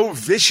he's so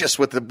vicious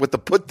with the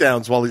put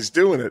downs while he's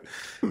doing it.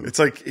 It's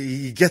like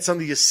he gets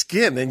under your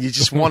skin, and you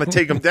just want to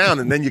take him down,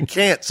 and then you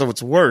can't, so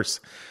it's worse.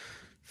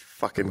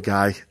 Fucking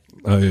guy.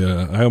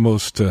 I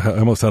almost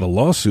had a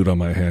lawsuit on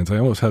my hands. I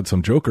almost had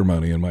some Joker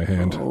money in my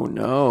hand. Oh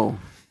no!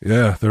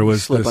 Yeah, there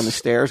was slip on the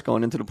stairs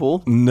going into the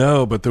pool.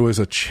 No, but there was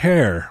a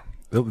chair.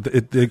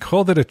 They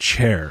called it a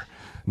chair.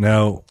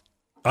 Now,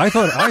 I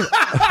thought it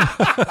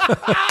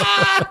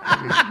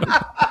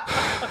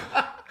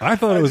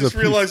was. I just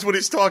realized what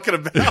he's talking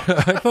about.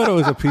 I thought it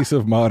was a piece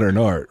of modern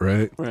art,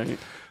 right? Right.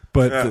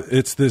 But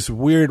it's this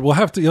weird. You'll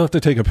have to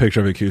take a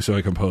picture of it, Q, so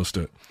I can post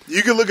it.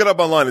 You can look it up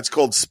online. It's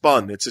called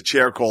Spun. It's a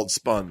chair called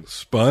Spun.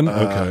 Spun?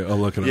 Okay, I'll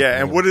look it up. Yeah,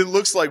 and what it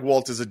looks like,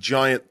 Walt, is a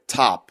giant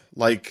top.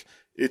 Like,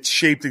 it's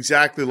shaped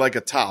exactly like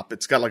a top.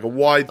 It's got like a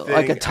wide thing.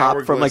 Like a top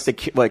hourglass. From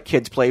like what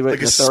kids play with like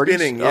in the 30s?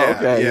 Spinning,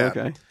 yeah.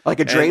 Okay. Like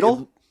a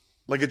dreidel?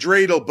 Like a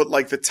dreidel, but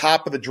like the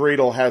top of the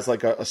dreidel has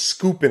like a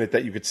scoop in it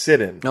that you could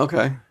sit in.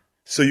 Okay.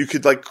 So you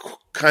could like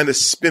kind of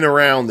spin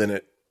around in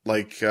it.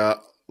 Like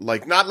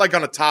not like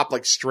on a top,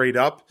 like straight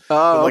up.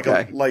 Oh, but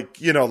okay.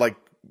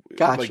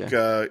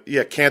 Gotcha.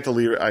 Like,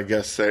 cantilever, I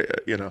guess.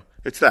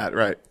 It's that,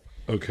 right?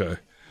 Okay.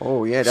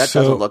 Oh, yeah, that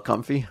doesn't look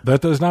comfy. That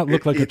does not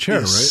look like a chair,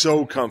 right? It's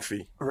so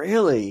comfy.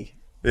 Really?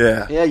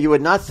 Yeah. Yeah, you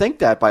would not think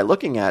that by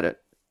looking at it.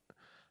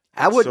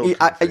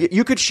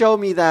 You could show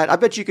me that. I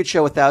bet you could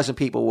show 1,000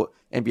 people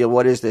and be like,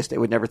 what is this? They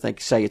would never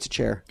say it's a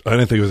chair. I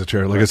didn't think it was a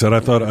chair. Like I said, I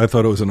thought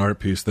it was an art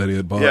piece that he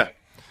had bought. Yeah.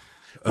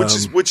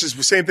 Which is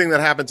the same thing that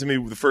happened to me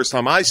the first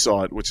time I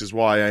saw it, which is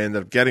why I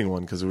ended up getting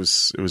one, because it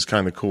was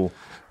kind of cool.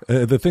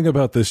 The thing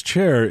about this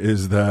chair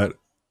is that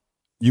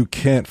you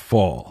can't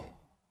fall.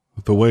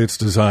 The way it's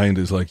designed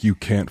is like you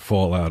can't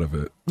fall out of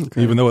it,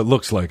 even though it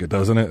looks like it,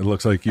 doesn't it? It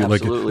looks like you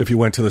Absolutely. like if you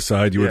went to the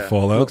side, you would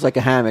fall out. It looks like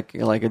a hammock,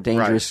 like a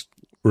dangerous.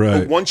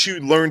 Right. But once you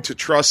learn to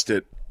trust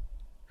it,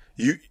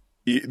 you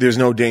there's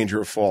no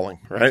danger of falling,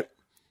 right?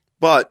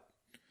 But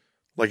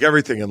like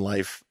everything in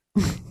life,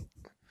 it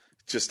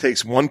just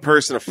takes one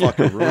person to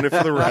fucking ruin it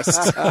for the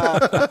rest.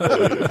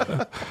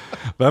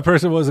 That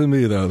person wasn't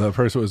me though. That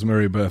person was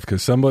Mary Beth,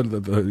 because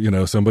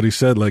somebody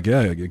said like,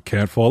 yeah, you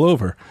can't fall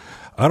over.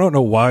 I don't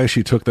know why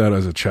she took that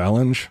as a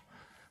challenge,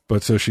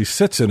 but so she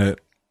sits in it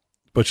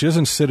but she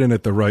doesn't sit in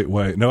it the right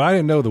way. No, I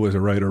didn't know there was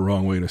a right or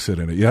wrong way to sit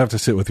in it. You have to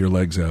sit with your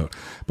legs out.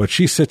 But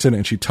she sits in it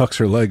and she tucks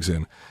her legs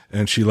in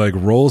and she like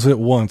rolls it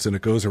once and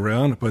it goes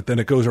around, but then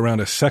it goes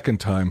around a second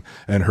time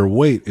and her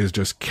weight is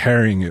just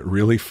carrying it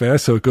really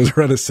fast. So it goes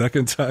around a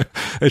second time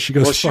and she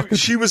goes, well,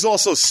 she was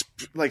also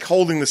like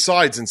holding the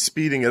sides and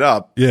speeding it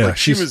up. Yeah. Like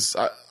she was,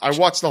 I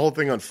watched the whole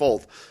thing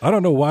unfold. I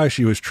don't know why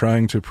she was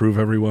trying to prove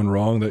everyone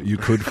wrong that you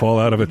could fall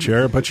out of a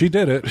chair, but she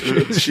did it.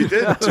 She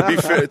did. To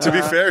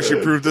be fair,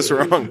 she proved us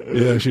wrong.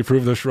 Yeah, she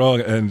proved us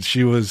wrong, and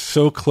she was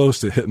so close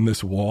to hitting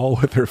this wall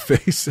with her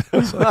face.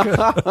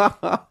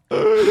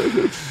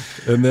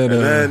 And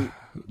then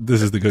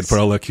this is the good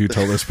part. I'll let you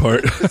tell this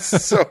part.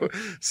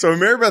 so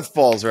Mary Beth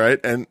falls, right,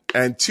 and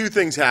two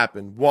things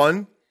happen.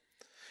 One,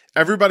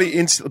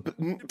 everybody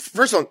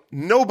first of all,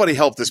 nobody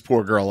helped this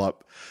poor girl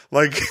up.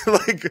 Like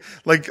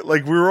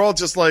we were all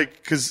just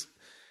like, because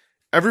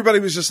everybody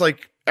was just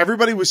like,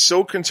 everybody was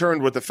so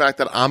concerned with the fact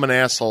that I'm an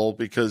asshole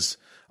because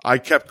I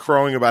kept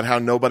crowing about how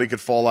nobody could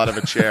fall out of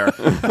a chair.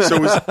 So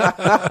it was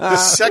the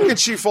second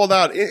she fell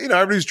out,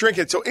 everybody's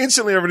drinking. So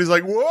instantly everybody's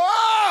like,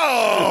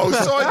 whoa!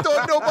 So I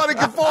thought nobody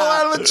could fall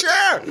out of the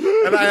chair.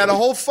 And I had a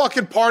whole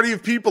fucking party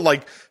of people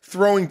like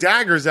throwing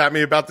daggers at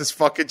me about this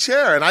fucking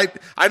chair. And I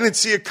didn't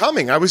see it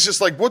coming. I was just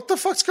like, what the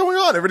fuck's going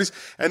on? And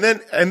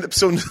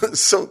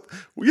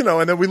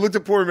then we looked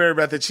at poor Mary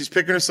Beth and she's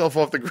picking herself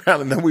off the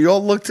ground. And then we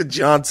all looked at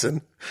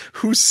Johnson,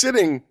 who's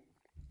sitting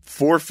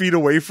 4 feet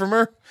away from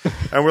her.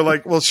 And we're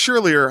like, well,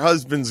 surely her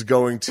husband's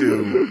going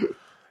to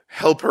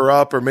help her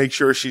up or make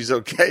sure she's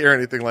okay or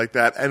anything like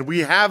that. And we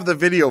have the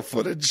video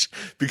footage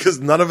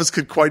because none of us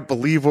could quite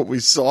believe what we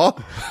saw.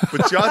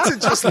 But Johnson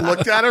just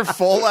looked at her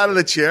fall out of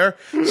the chair,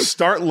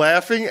 start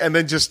laughing, and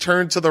then just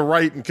turn to the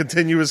right and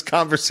continue his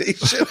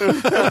conversation.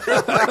 And we're like,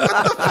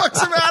 what the fuck's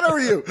the matter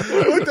with you?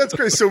 Like, that's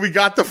great. So we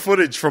got the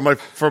footage from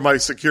my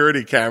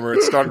security camera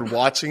and started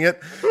watching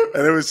it.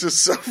 And it was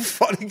just so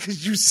funny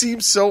because you seem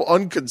so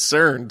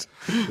unconcerned.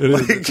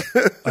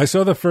 I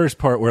saw the first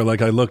part where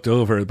like I looked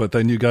over, but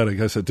then you got, I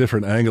guess, a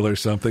different angle or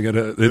something, and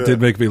it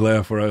did make me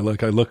laugh. Where I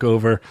look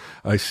over,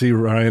 I see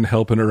Ryan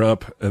helping her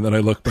up, and then I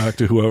look back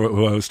to who I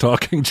was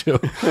talking to.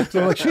 So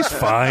I'm like, she's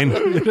fine.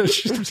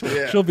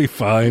 She'll be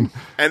fine.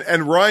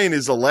 And Ryan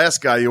is the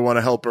last guy you want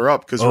to help her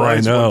up because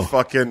Ryan's one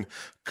fucking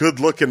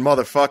good-looking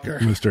motherfucker.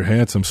 Mr.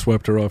 Handsome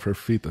swept her off her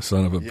feet. The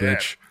son of a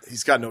bitch.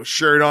 He's got no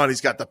shirt on.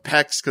 He's got the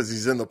pecs because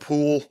he's in the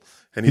pool.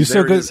 And he's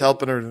so good. He's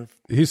helping her.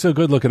 He's so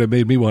good looking. It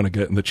made me want to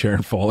get in the chair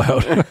and fall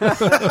out.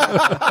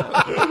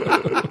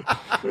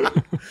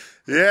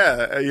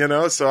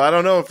 Yeah, so I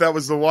don't know if that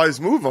was the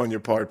wise move on your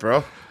part,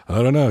 bro.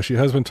 I don't know. She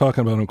has been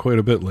talking about him quite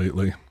a bit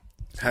lately.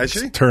 Has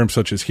she? Terms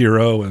such as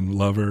hero and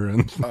lover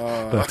and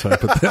that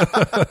type of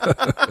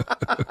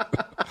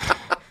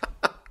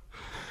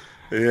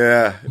thing.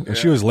 Yeah. And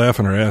she was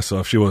laughing her ass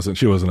off. She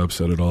wasn't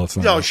upset at all. It's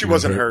not no, she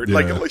wasn't hurt. Yeah.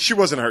 Like she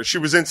wasn't hurt. She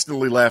was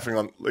instantly laughing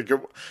on like.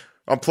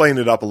 I'm playing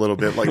it up a little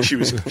bit. Like she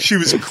was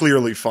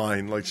clearly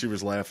fine. Like she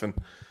was laughing.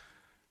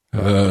 It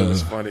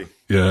was funny.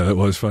 Yeah, it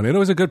was funny. And it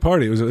was a good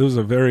party. It was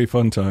a very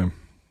fun time.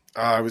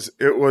 It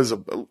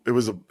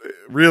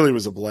really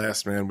was a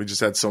blast, man. We just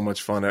had so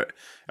much fun.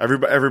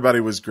 Everybody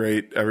was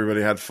great.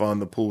 Everybody had fun.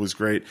 The pool was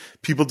great.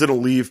 People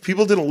didn't leave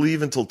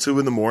until 2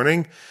 a.m.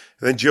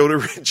 And then Joe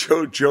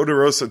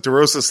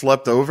DeRosa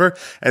slept over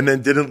and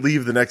then didn't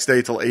leave the next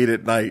day till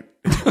 8 p.m.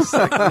 It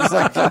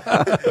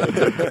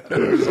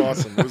was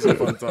awesome. It was a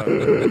fun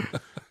time.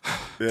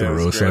 Yeah,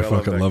 DeRosa, I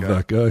fucking love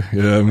that guy.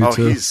 Yeah, me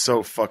too. He's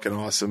so fucking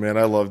awesome, man.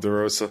 I love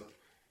DeRosa.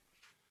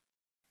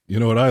 You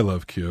know what I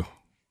love, Q?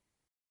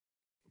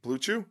 Blue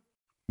Chew?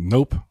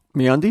 Nope.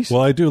 MeUndies?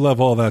 Well, I do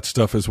love all that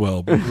stuff as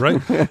well, right?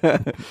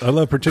 I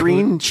love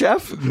particularly Green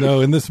Chef?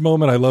 No, in this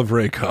moment, I love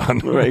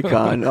Raycon.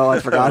 Raycon. Oh, I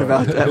forgot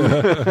about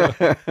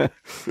that.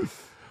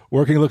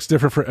 Working looks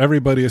different for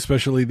everybody,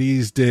 especially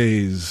these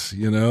days,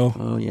 you know?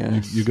 Oh,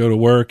 yes. You go to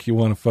work, you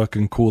want to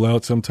fucking cool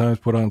out sometimes,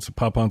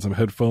 pop on some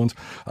headphones.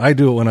 I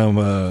do it when I'm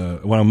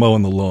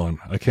mowing the lawn.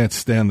 I can't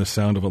stand the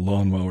sound of a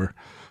lawnmower.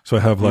 So I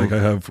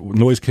have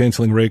noise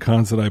canceling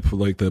Raycons that I put,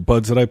 like the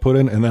buds that I put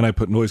in, and then I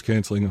put noise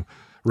canceling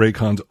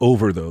Raycons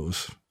over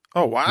those.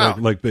 Oh, wow.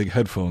 Like big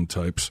headphone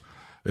types.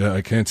 Yeah,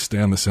 I can't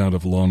stand the sound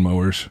of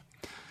lawnmowers.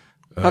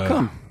 How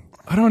come?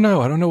 I don't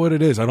know. I don't know what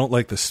it is. I don't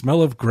like the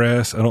smell of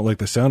grass. I don't like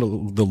the sound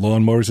of the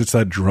lawnmowers. It's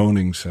that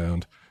droning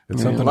sound.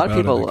 It's something a lot of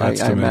people, I me.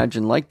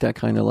 imagine, like that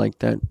kind of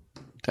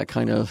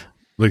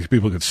like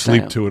people could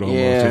sleep to it almost.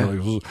 Yeah.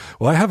 Like,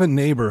 well, I have a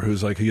neighbor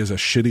who's like, he has a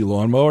shitty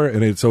lawnmower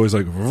and it's always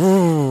like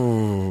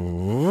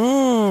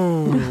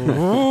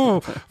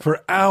for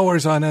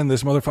hours on end.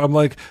 This motherfucker. I'm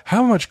like,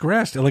 how much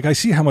grass? Like, I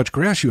see how much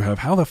grass you have.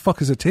 How the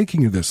fuck is it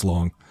taking you this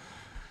long?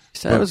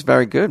 So that was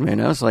very good, man.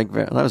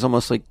 That was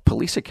almost like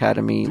Police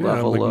Academy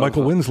level. Like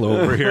Michael Winslow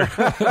over here.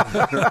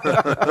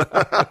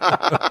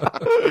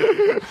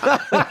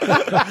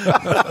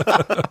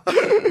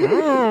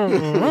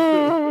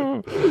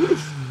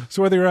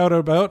 So whether you're out or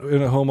about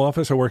in a home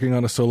office or working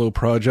on a solo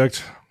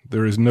project,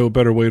 There is no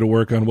better way to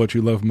work on what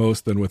you love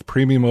most than with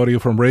premium audio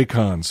from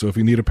Raycon. So if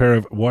you need a pair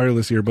of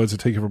wireless earbuds to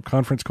take you from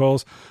conference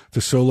calls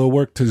to solo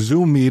work to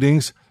Zoom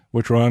meetings,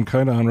 which we're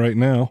kind of on right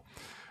now,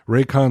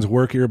 Raycon's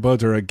work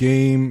earbuds are a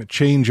game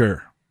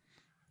changer.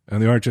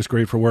 And they aren't just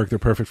great for work. They're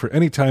perfect for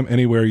any time,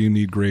 anywhere you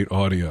need great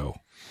audio.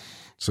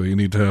 So you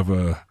need to have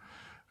an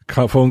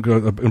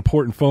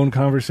important phone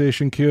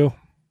conversation, Q.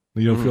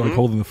 You don't feel like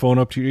holding the phone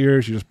up to your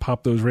ears. You just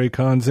pop those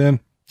Raycons in.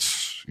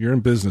 You're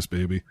in business,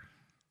 baby.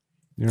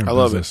 You're in business.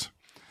 Love it.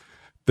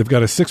 They've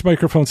got a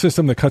 6-microphone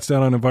system that cuts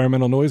down on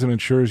environmental noise and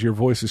ensures your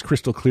voice is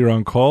crystal clear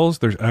on calls.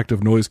 There's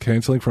active noise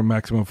canceling for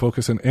maximum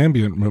focus and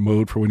ambient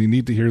mode for when you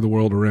need to hear the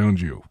world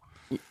around you.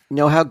 You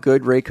know how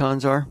good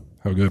Raycons are?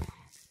 How good?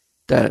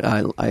 That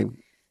I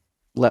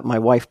let my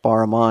wife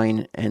borrow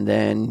mine, and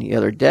then the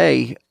other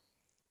day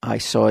I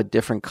saw a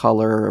different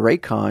color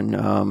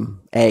Raycon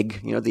egg.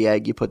 You know, the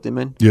egg you put them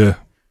in? Yeah.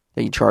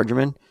 That you charge them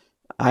in?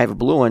 I have a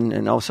blue one,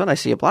 and all of a sudden I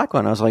see a black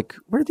one. I was like,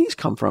 where did these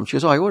come from? She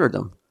goes, oh, I ordered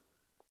them.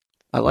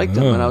 I liked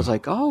them. And I was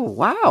like, oh,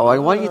 wow.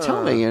 Why didn't you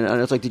tell me? And I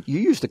was like, did you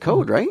use the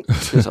code, right?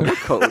 She goes, what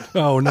code?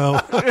 Oh,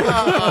 no.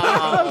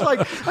 I was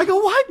like, I go,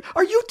 what?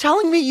 Are you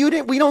telling me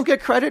we don't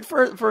get credit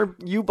for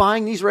you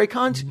buying these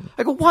Raycons?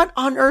 I go, what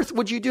on earth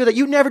would you do that?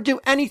 You never do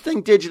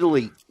anything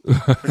digitally.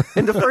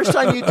 And the first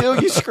time you do,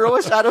 you screw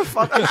us out of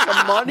fucking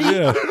some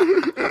money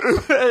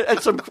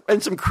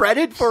and some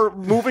credit for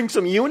moving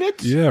some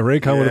units. Yeah,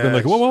 Raycon would have been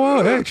like,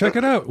 whoa, hey, check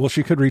it out. Well,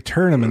 she could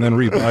return them and then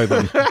rebuy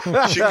them.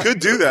 She could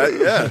do that,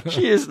 yeah.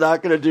 She is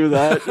not going to do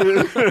that.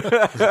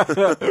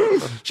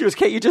 She goes,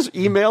 can't you just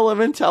email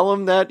him and tell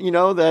him that,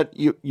 that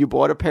you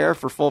bought a pair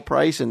for full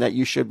price and that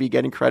you should be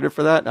getting credit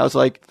for that? And I was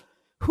like,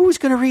 who's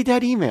going to read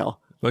that email?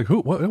 Like,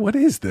 who? What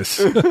is this?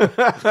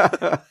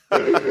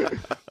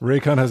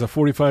 Raycon has a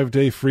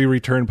 45-day free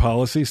return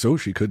policy, so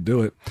she could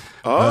do it.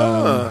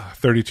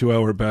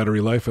 32-hour battery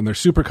life, and they're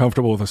super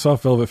comfortable with a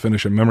soft velvet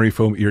finish and memory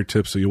foam ear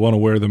tips, so you want to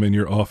wear them in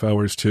your off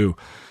hours, too.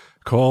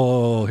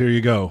 Here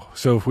you go.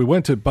 So if we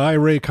went to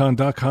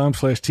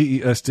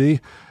buyraycon.com/TESD,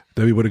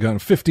 Debbie would have gotten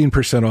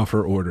 15% off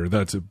her order.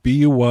 That's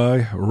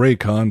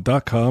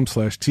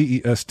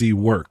buyraycon.com/TESD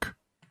work.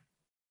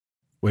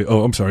 Wait,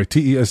 I'm sorry.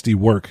 TESD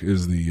work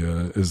is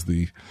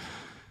the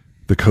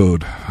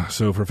code.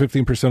 So for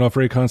 15% off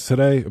Raycons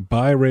today,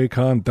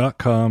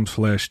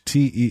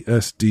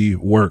 buyraycon.com/TESD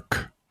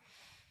work.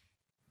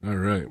 All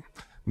right.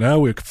 Now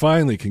we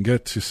finally can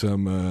get to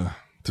some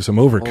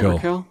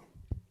overkill.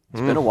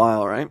 It's been a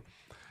while, right?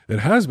 It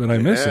has been. I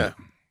miss it.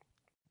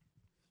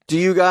 Do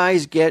you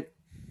guys do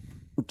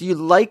you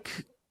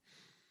like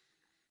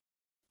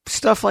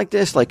stuff like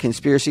this, like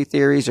conspiracy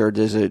theories, or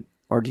do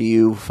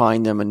you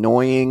find them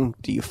annoying?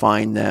 Do you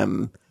find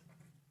them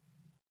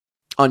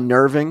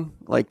unnerving?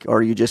 Or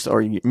are you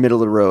middle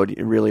of the road?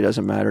 It really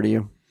doesn't matter to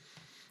you?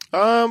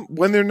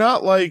 When they're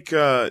not like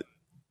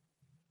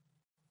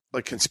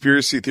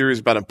conspiracy theories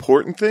about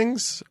important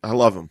things, I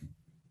love them.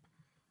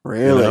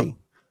 Really?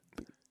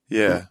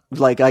 Yeah.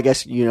 I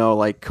guess,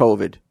 like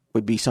COVID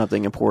would be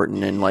something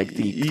important, and the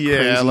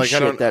crazy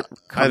shit that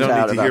comes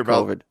out about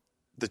COVID.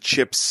 The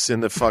chips in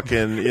the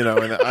fucking,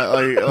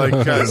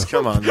 and guys,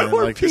 come on, man.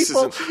 Or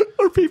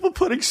people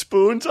putting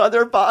spoons on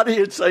their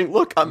body and saying,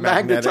 look, I'm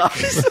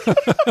magnetized.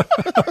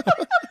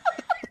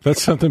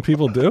 That's something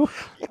people do?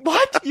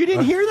 What? You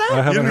didn't hear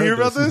that? You didn't hear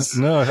about this?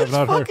 No, I have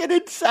not heard. It's fucking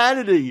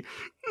insanity.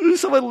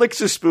 Someone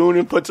licks a spoon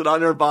and puts it on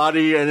their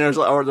body, and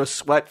or the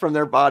sweat from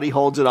their body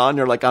holds it on.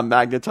 They're like, I'm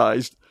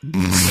magnetized.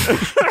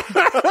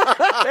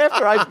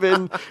 After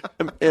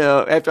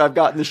I've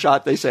gotten the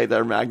shot, they say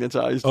they're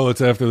magnetized. Oh,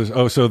 it's after this.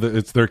 Oh, so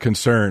they're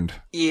concerned.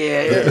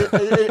 Yeah,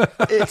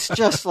 it's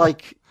just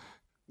like,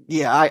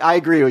 I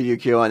agree with you,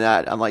 Q, on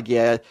that. I'm like,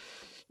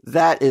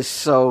 that is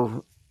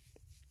so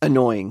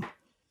annoying.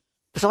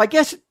 So I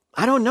guess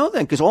I don't know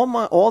then, because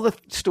all the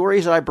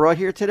stories that I brought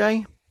here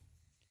today,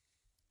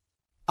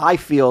 I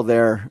feel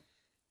they're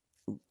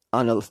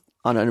on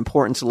an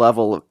importance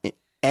level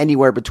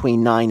anywhere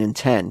between 9 and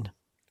 10.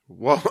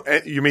 Well,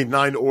 you mean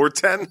 9 or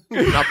 10?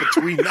 Not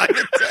between 9 and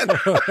 10.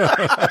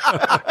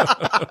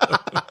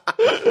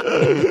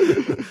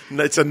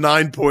 It's a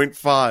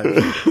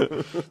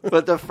 9.5.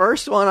 But the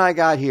first one I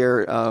got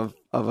here of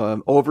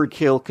an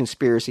overkill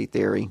conspiracy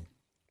theory.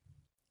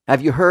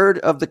 Have you heard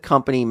of the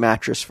company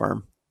Mattress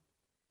Firm?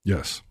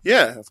 Yes.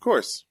 Yeah, of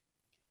course.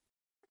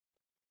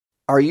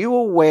 Are you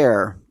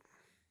aware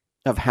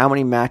of how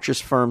many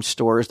Mattress Firm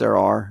stores there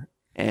are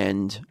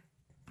and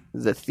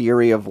the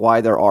theory of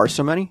why there are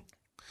so many?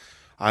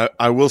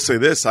 I will say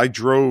this. I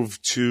drove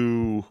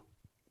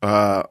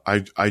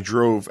I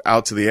drove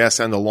out to the ass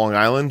end of Long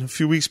Island a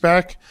few weeks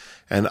back,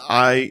 and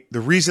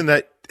the reason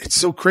that it's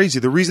so crazy,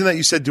 the reason that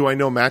you said, do I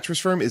know Mattress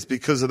Firm, is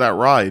because of that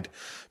ride.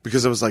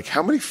 Because I was like,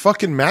 how many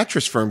fucking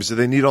mattress firms do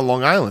they need on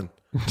Long Island?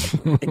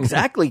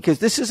 Exactly, because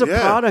this is a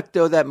product,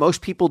 though, that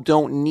most people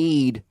don't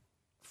need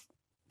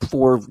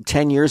for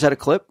 10 years at a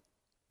clip.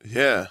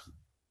 Yeah.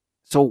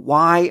 So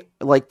why,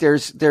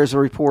 there's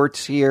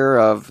reports here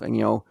of,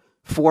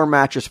 4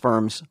 mattress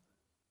firms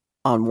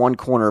on one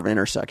corner of an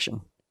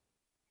intersection.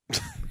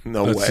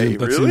 No That way, seems,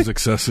 really? That seems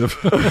excessive.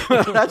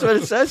 That's what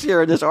it says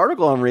here in this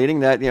article I'm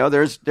reading. That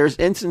there's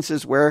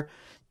instances where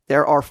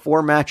there are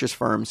 4 mattress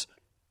firms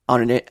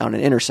on an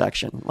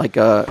intersection, like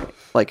a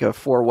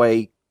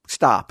 4-way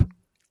stop,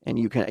 and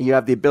you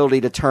have the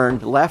ability to turn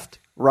left,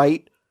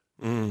 right,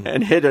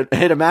 and hit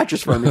a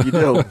mattress firm if you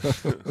do.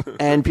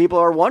 And people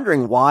are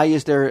wondering, why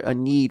is there a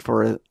need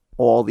for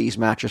all these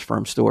mattress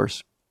firm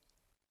stores?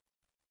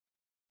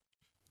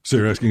 So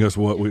you're asking us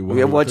what we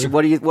think?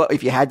 What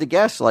if you had to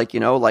guess,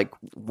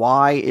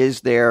 why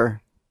is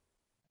there?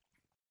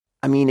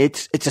 I mean,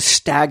 it's a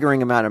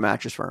staggering amount of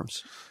mattress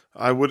firms.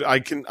 I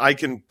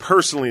can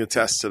personally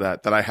attest to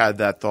that I had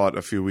that thought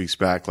a few weeks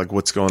back, like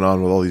what's going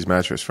on with all these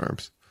mattress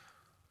firms.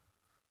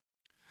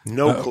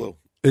 No clue.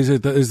 Is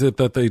it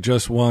that they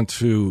just want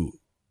to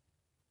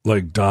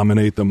like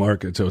dominate the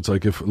market? So it's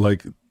like if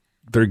like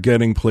they're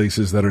getting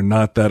places that are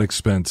not that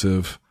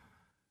expensive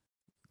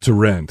to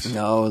rent.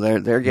 No,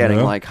 they're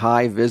getting like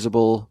high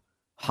visible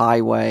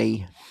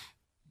highway,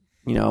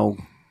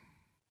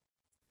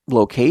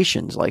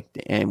 locations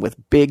and with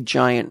big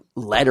giant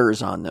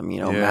letters on them,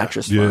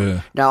 mattress firm.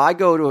 Yeah. Now I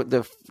go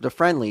to the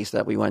Friendlies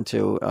that we went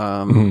to,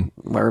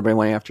 where everybody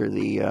went after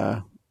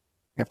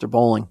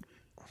bowling.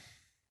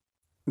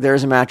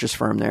 There's a mattress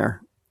firm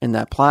there in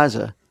that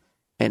plaza,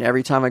 and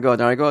every time I go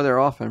there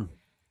often,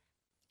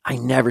 I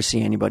never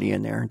see anybody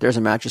in there. There's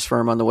a mattress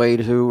firm on the way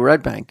to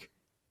Red Bank.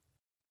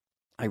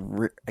 I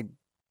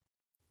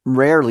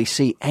rarely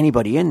see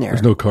anybody in there.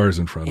 There's no cars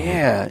in front of it.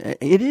 Yeah,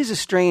 it is a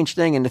strange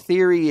thing, and the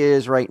theory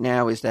is right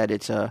now is that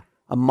it's a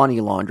money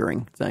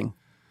laundering thing.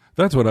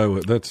 That's what I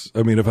would.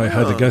 I mean, if I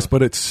had to guess,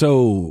 but it's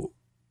so.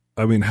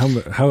 I mean,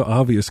 how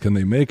obvious can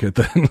they make it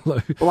then?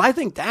 Well, I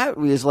think that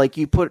is like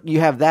you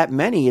have that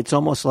many. It's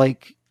almost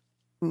like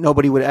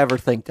nobody would ever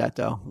think that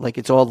though. Like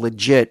it's all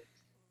legit.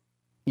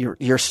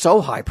 You're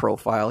so high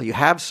profile. You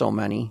have so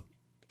many.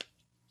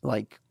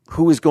 Like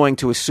who is going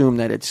to assume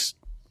that it's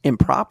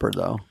improper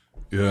though?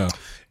 Yeah.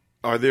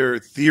 Are there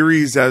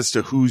theories as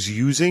to who's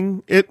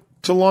using it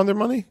to launder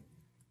money?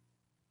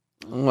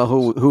 Well,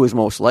 who is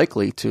most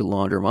likely to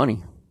launder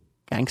money?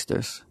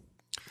 Gangsters.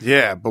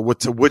 Yeah, but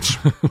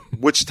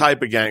which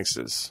type of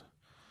gangsters?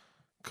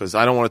 Because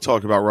I don't want to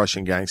talk about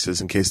Russian gangsters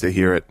in case they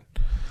hear it.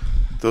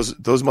 Those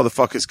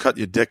motherfuckers cut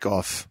your dick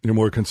off. You're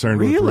more concerned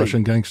with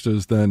Russian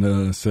gangsters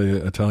than, say,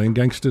 Italian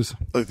gangsters?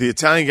 Like the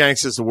Italian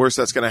gangsters, the worst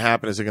that's going to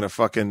happen is they're going to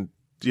fucking,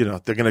 they're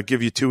going to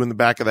give you 2 in the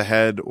back of the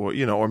head,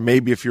 or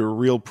maybe if you're a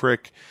real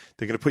prick,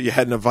 they're going to put your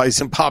head in a vice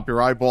and pop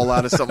your eyeball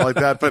out or something like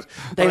that. But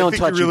they don't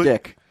touch your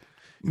dick.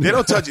 They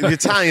don't touch it. The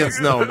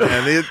Italians know,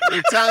 man. The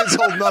Italians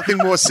hold nothing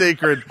more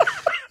sacred.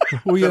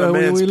 We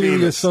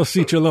leave your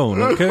sausage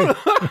alone, okay?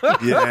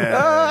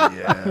 Yeah.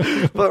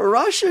 But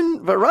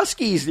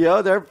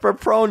Ruskies, they're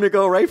prone to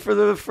go right for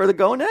the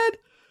gonad.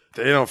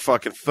 They don't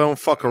fuck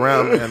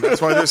around, man.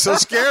 That's why they're so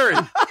scary.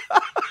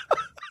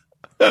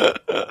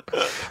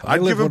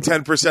 I'd give them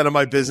 10% of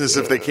my business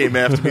if they came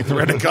after me,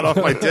 threatening to cut off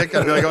my dick.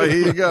 I'd be like, oh,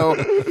 here you go.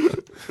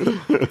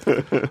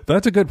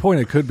 That's a good point.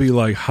 It could be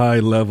like high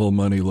level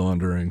money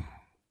laundering.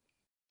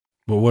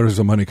 But where is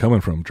the money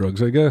coming from?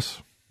 Drugs, I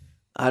guess.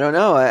 I don't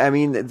know. I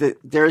mean,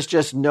 there's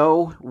just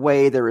no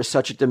way there is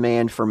such a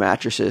demand for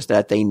mattresses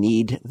that they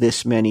need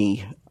this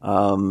many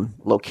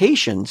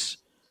locations.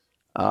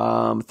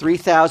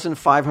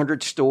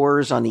 3,500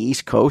 stores on the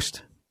East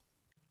Coast.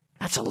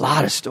 That's a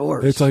lot of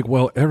stores. It's like,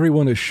 well,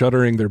 everyone is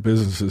shuttering their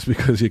businesses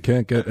because you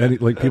can't get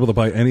people to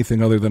buy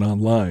anything other than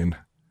online.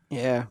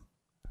 Yeah.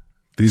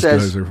 These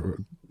guys are...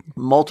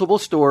 Multiple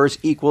stores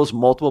equals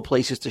multiple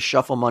places to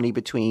shuffle money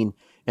between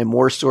and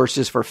more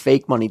sources for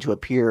fake money to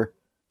appear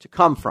to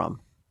come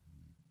from.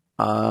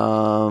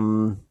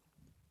 The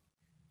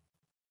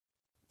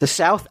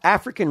South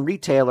African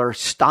retailer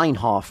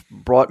Steinhoff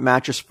brought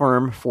mattress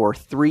firm for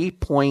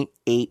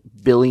 $3.8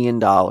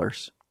 billion. Oh,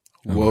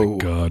 my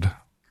God.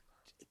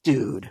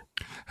 Dude.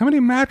 How many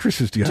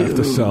mattresses do you have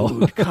to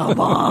sell? Come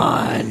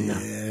on.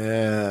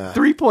 Yeah.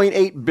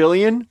 $3.8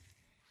 billion?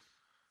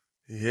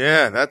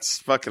 Yeah, that's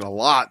fucking a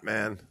lot,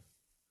 man.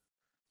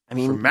 I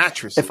mean, for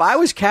mattresses. If I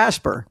was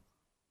Casper,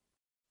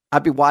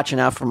 I'd be watching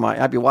out for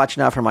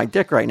my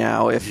dick right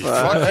now. If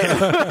right,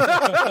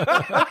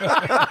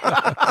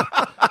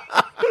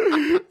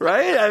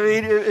 I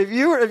mean, if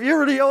you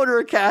were the owner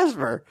of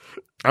Casper,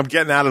 I'm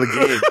getting out of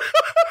the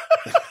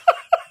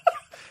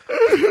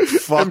game.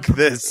 Fuck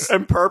this.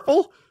 And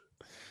purple.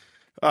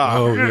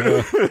 Oh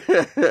yeah.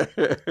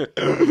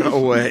 No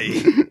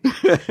way.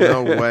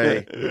 No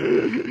way.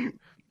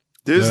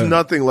 There's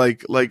nothing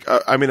like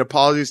I mean,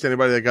 apologies to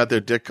anybody that got their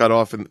dick cut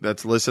off and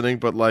that's listening,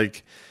 but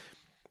like,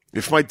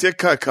 if my dick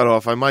got cut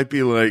off, I might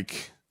be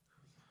like,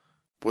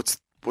 what's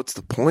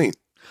the point?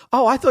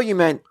 Oh, I thought you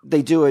meant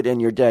they do it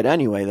and you're dead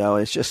anyway, though.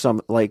 It's just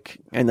and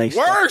they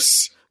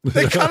worse.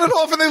 They cut it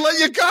off and they let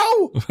you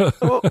go.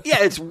 Well,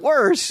 yeah, it's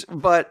worse,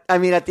 but I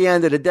mean, at the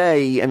end of the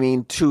day, I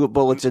mean, 2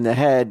 bullets in the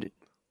head,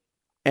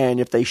 and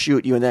if they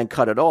shoot you and then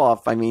cut it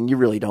off, I mean, you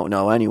really don't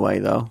know anyway,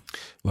 though.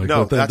 Like,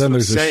 No, but that's what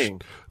there's I'm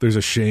saying. There's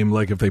a shame,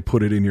 like if they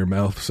put it in your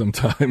mouth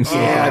sometimes.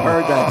 Yeah, I've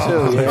heard that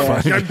too. Yeah.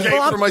 I'm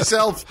gay for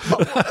myself.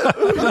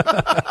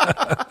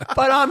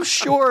 But I'm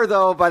sure,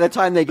 though, by the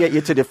time they get you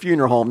to the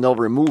funeral home, they'll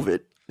remove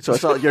it. So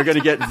it's not like you're going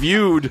to get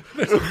viewed.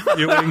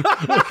 Viewing.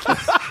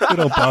 They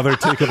don't bother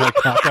taking my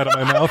cock out of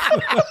my mouth.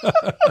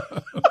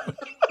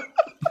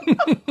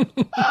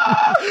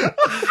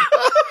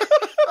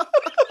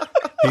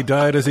 He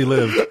died as he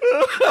lived. With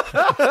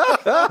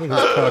his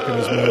cock in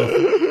his mouth.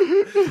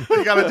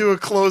 You got to do a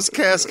closed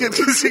casket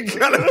because you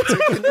got to take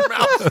it in your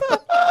mouth.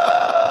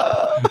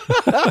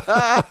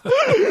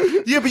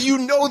 Yeah, but you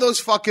know those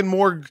fucking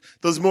morgue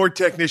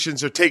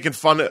technicians are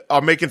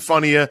making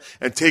fun of you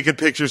and taking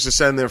pictures to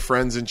send their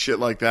friends and shit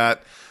like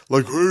that.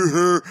 Like,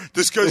 hey,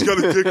 this guy's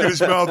got a dick in his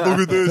mouth.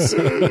 Look at this.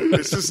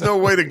 It's just no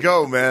way to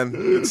go, man.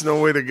 It's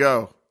no way to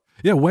go.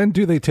 Yeah, when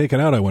do they take it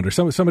out, I wonder?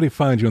 Somebody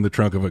finds you in the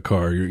trunk of a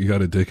car. You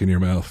got a dick in your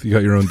mouth. You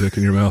got your own dick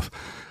in your mouth.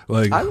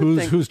 Like,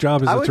 whose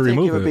job is it to remove it? I would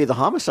think it would be the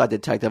homicide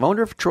detective. I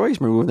wonder if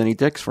Troy's removed any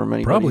dicks from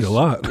anybody. Probably a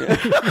lot.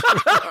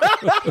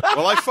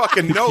 Well, I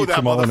fucking know that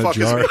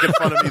motherfucker's making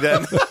fun of me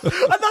then.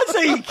 I'm not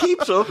saying he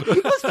keeps them.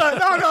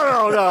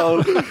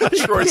 No.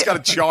 Troy's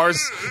got jars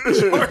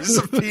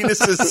of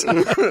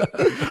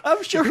penises.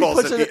 I'm sure he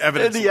puts it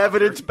in the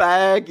evidence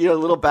bag, a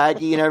little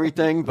baggie and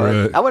everything. But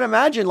right. I would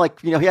imagine,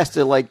 he has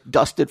to,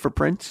 dust it for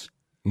prints.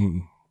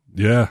 Mm.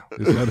 Yeah.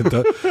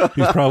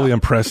 He's probably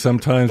impressed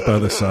sometimes by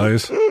the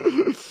size.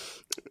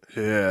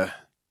 Yeah.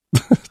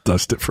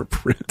 Dust it for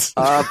prints.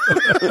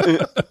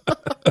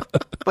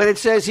 But it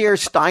says here,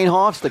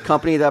 Steinhoff's, the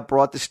company that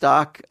brought the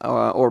stock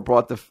or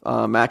brought the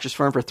mattress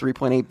firm for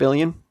 $3.8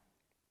 billion.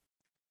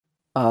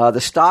 The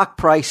stock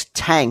price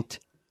tanked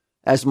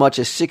as much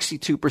as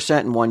 62%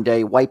 in one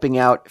day, wiping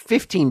out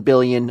 $15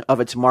 billion of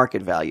its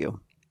market value.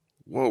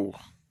 Whoa.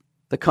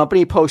 The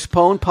company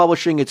postponed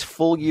publishing its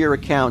full-year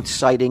accounts,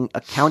 citing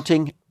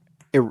accounting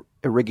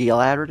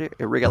irregularities.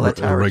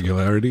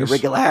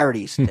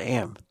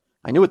 Damn.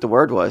 I knew what the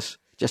word was.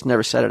 Just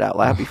never said it out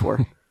loud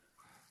before.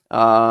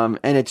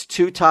 And its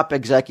two top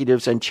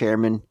executives and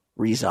chairman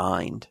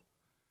resigned.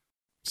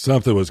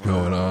 Something was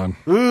going on.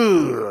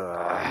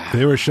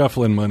 They were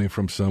shuffling money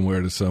from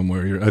somewhere to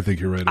somewhere. I think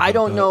you're right about I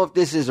don't know if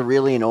this is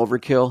really an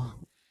overkill.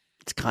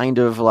 It's kind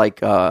of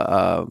like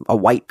a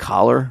white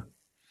collar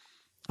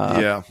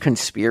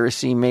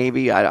conspiracy,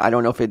 maybe. I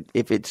don't know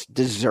if it's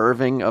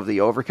deserving of the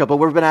overkill, but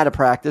we've been out of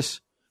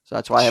practice. So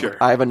that's why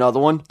I have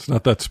another one. It's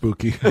not that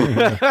spooky.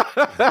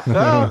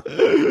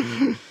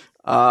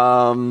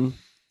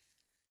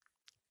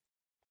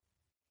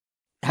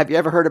 Have you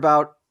ever heard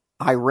about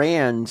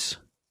Iran's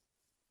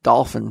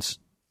dolphins?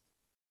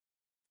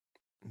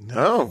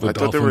 No, The I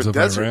thought they were Dolphins of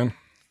desert. Iran.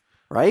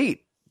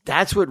 Right?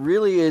 That's what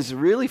is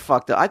really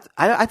fucked up.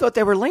 I thought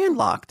they were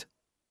landlocked.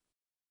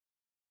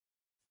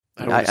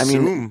 I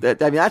mean,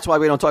 that's why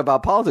we don't talk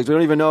about politics. We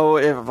don't even know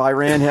if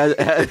Iran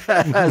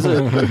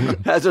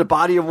has a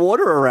body of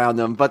water around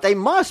them, but they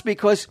must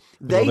because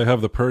they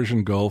have the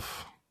Persian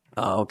Gulf.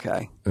 Oh,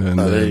 okay. And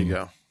there you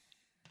go.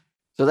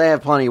 So they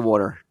have plenty of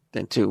water.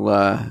 They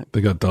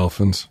got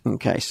dolphins.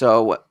 Okay,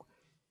 so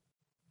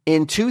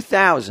in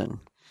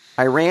 2000,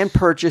 Iran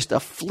purchased a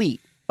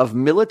fleet of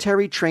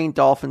military-trained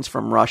dolphins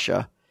from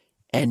Russia,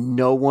 and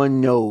no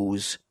one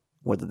knows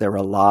whether they're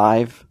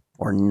alive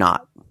or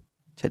not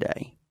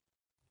today.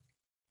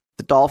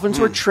 The dolphins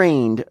were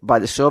trained by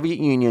the Soviet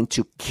Union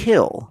to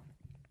kill.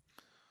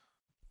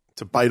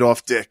 To bite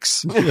off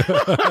dicks.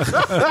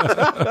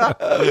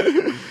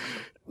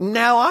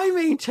 Now, I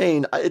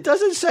maintain, it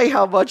doesn't say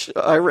how much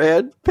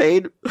Iran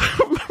paid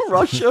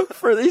Russia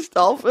for these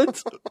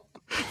dolphins,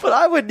 but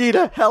I would need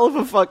a hell of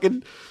a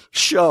fucking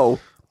show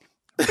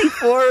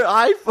before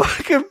I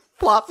fucking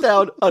plop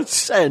down a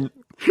cent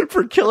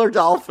for killer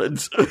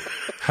dolphins.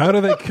 How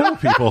do they kill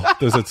people?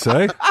 Does it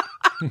say?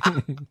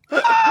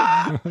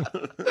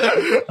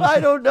 I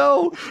don't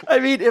know. I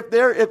mean,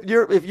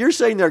 if you're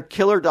saying they're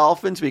killer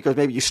dolphins because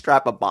maybe you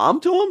strap a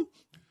bomb to them,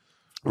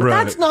 right.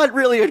 That's not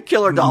really a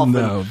killer dolphin.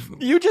 No.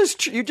 You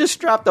just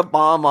strapped a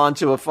bomb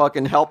onto a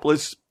fucking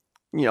helpless,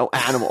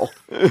 animal.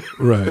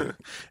 Right.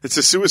 It's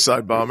a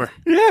suicide bomber.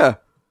 Yeah.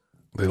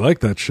 They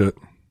like that shit.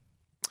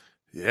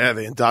 Yeah,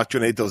 they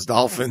indoctrinate those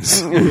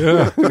dolphins.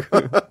 Yeah.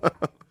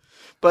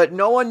 But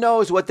no one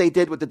knows what they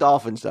did with the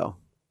dolphins, though.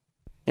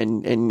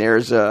 And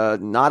there's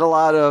not a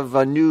lot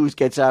of news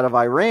gets out of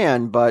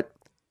Iran, but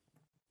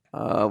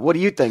what do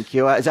you think,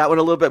 Hugh? Is that one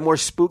a little bit more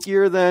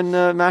spookier than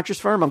Mattress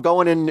Firm? I'm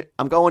going in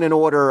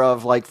order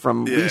of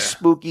from least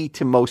spooky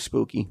to most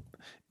spooky.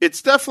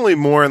 It's definitely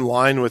more in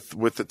line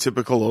with the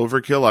typical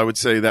overkill. I would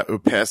say that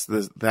would pass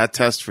that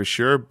test for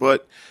sure.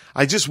 But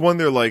I just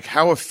wonder,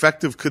 how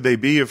effective could they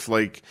be if,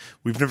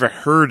 we've never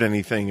heard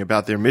anything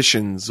about their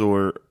missions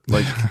or,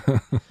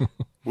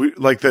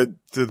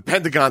 the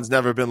Pentagon's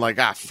never been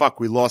fuck,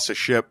 we lost a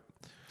ship.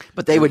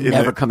 But they would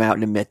never come out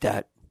and admit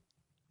that.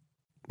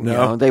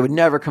 No. They would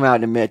never come out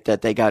and admit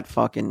that they got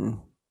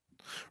fucking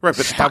Right,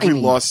 but have we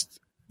lost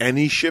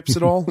any ships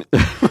at all?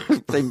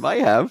 They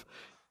might have.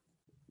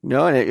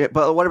 No,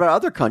 but what about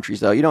other countries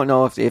though? You don't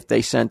know if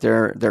they sent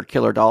their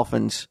killer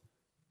dolphins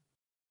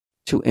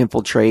to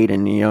infiltrate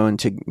and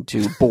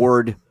to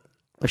board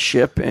a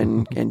ship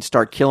and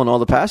start killing all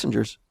the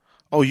passengers.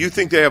 Oh, you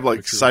think they have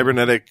like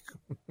cybernetic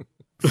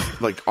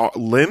like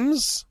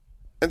limbs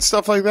and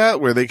stuff like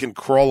that where they can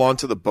crawl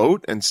onto the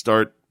boat and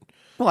start?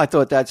 Well, I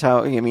thought that's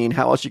how. I mean,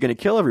 how else are you going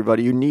to kill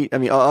everybody? You need. I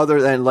mean, other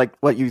than like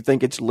what you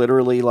think, it's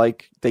literally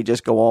like they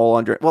just go all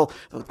under. Well,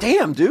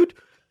 damn, dude.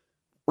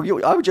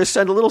 I would just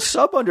send a little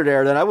sub under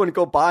there. Then I wouldn't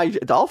go buy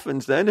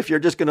dolphins. Then if you're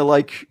just going to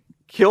like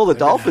kill the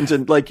dolphins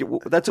and like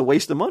that's a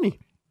waste of money.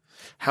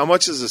 How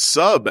much is a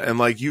sub? And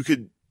like you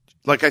could.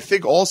 Like, I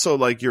think also,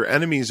 like, your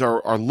enemies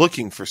are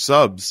looking for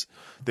subs.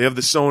 They have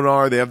the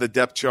sonar. They have the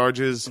depth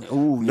charges.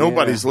 Ooh,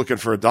 Nobody's looking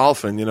for a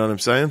dolphin. You know what I'm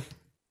saying?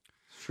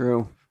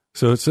 True.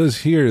 So it says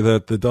here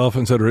that the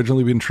Dolphins had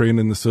originally been trained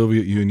in the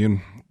Soviet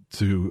Union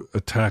to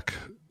attack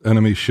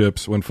enemy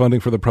ships. When funding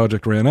for the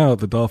project ran out,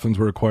 the Dolphins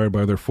were acquired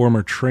by their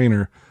former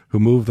trainer, who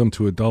moved them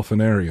to a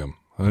dolphinarium.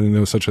 I didn't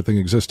know such a thing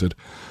existed.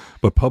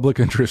 But public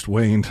interest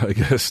waned, I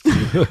guess.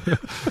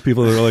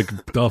 People that are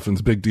like,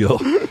 dolphins, big deal.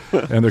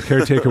 And their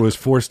caretaker was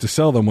forced to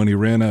sell them when he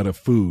ran out of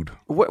food.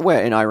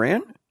 Where, in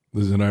Iran?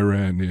 This is in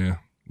Iran, yeah.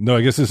 No,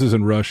 I guess this is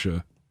in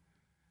Russia.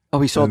 Oh,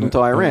 he sold them to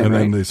Iran, and right?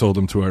 then they sold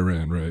them to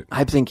Iran, right?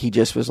 I think he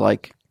just was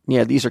like,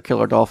 yeah, these are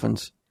killer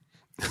dolphins.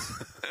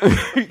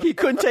 He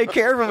couldn't take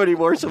care of them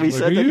anymore, so he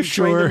said that he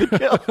trained them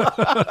to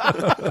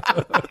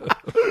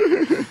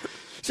kill.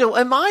 So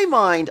in my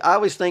mind, I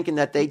was thinking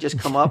that they just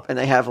come up and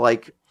they have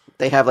like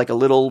a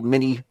little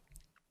mini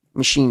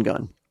machine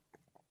gun,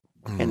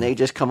 and they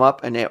just come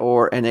up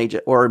or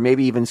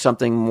maybe even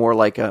something more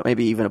like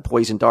maybe even a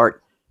poison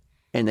dart,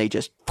 and they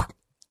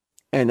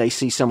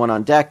see someone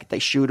on deck, they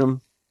shoot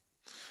them.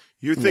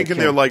 You're thinking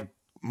they're like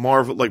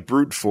Marvel, like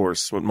brute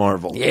force with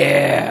Marvel.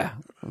 Yeah.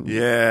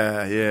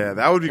 Yeah.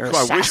 That would be cool.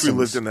 I wish we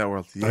lived in that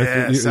world.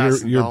 Yeah,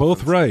 you're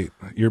both right.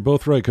 You're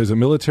both right, because at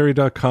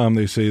military.com,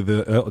 they say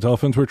the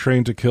dolphins were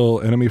trained to kill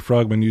enemy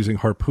frogmen using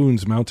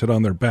harpoons mounted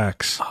on their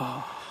backs.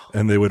 Oh.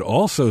 And they would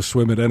also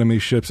swim at enemy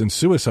ships in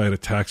suicide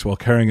attacks while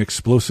carrying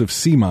explosive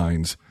sea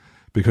mines,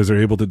 because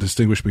they're able to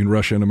distinguish between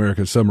Russia and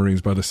American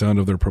submarines by the sound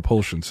of their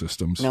propulsion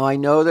systems. Now, I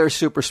know they're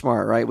super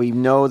smart, right? We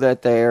know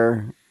that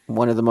they're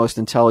one of the most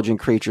intelligent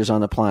creatures on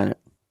the planet.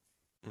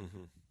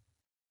 Mm-hmm.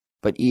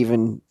 But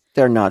even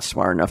they're not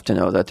smart enough to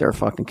know that they're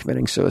fucking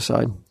committing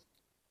suicide.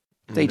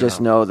 They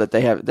just know that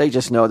they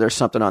just know there's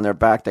something on their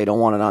back. They don't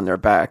want it on their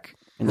back.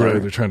 And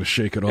they're trying to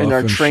shake it off. And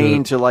they're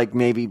trained to like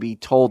maybe be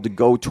told to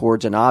go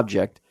towards an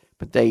object,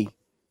 but they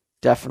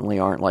definitely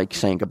aren't like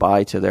saying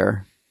goodbye to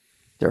their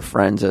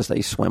friends as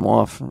they swim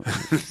off. No,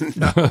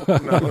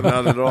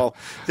 not at all.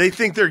 They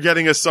think they're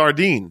getting a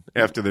sardine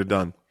after they're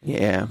done.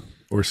 Yeah.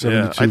 Or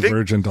 72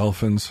 virgin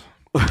dolphins.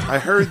 I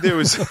heard there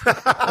was. Isn't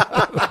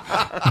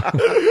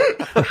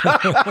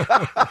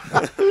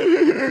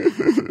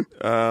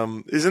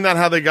that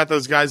how they got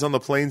those guys on the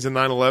planes in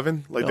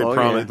 9/11? Like they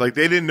promised, like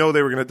they didn't know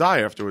they were going to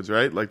die afterwards,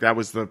 right? Like that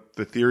was the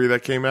theory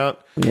that came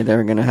out. Yeah, they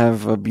were going to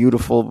have a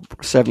beautiful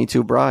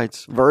 72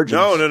 brides, virgins.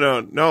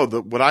 No.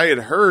 What I had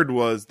heard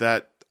was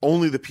that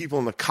only the people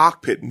in the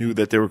cockpit knew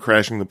that they were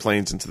crashing the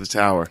planes into the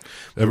tower.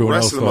 Everyone the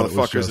rest else of the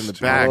motherfuckers in the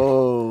back.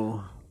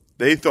 Oh.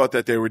 They thought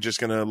that they were just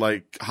going to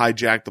like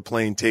hijack the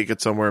plane, take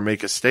it somewhere, and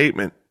make a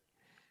statement.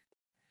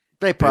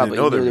 They probably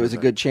knew there was a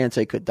good chance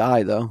they could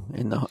die, though,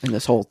 in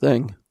this whole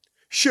thing.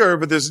 Sure,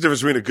 but there's a difference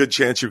between a good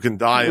chance you can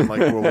die and like,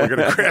 well, we're going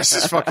to crash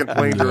this fucking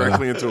plane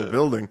directly into a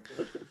building.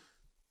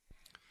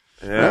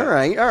 Yeah. All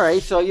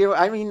right. So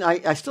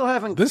I still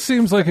haven't. This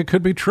seems like it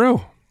could be true.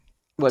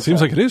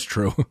 Seems like it is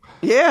true.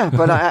 Yeah,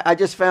 but I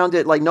just found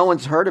it like no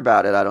one's heard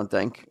about it. I don't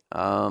think.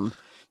 But all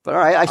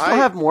right, I still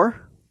have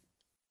more.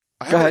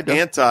 I have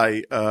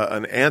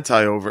an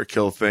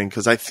anti-overkill thing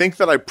because I think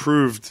that I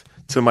proved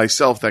to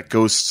myself that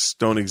ghosts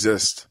don't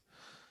exist,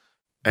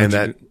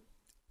 and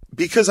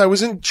because I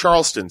was in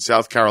Charleston,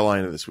 South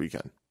Carolina this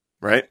weekend,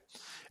 right?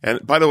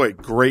 And by the way,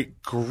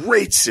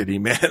 great city,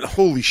 man!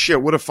 Holy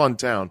shit, what a fun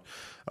town!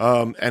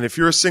 And if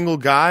you're a single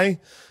guy,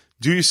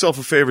 do yourself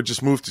a favor,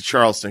 just move to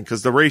Charleston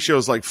because the ratio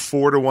is like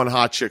 4 to 1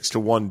 hot chicks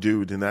to 1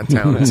 dude in that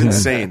town. It's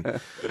insane.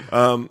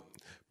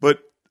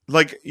 But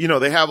like, you know,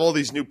 they have all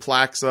these new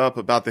plaques up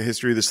about the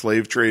history of the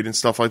slave trade and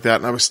stuff like that.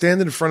 And I was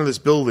standing in front of this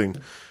building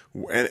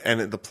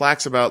and the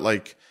plaque's about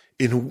like,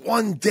 in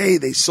one day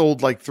they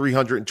sold like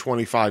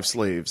 325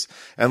 slaves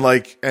and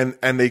like, and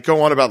they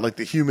go on about like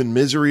the human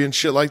misery and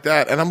shit like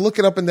that. And I'm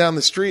looking up and down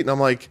the street and I'm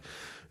like,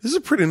 this is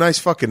a pretty nice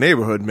fucking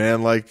neighborhood,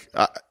 man. Like,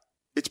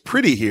 it's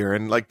pretty here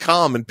and like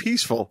calm and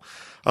peaceful.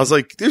 I was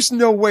like, there's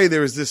no way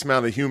there is this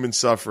amount of human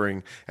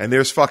suffering and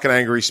there's fucking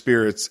angry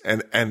spirits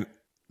and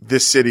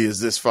this city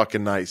is this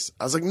fucking nice.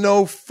 I was like,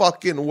 no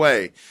fucking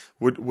way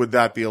would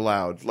that be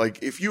allowed.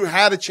 Like, if you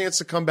had a chance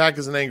to come back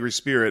as an angry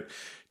spirit,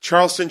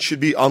 Charleston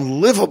should be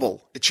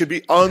unlivable. It should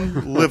be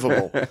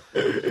unlivable.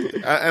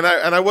 and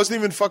I wasn't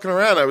even fucking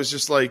around. I was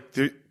just like,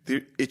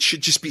 it should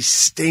just be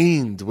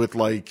stained with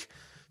like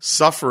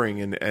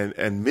suffering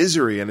and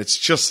misery. And it's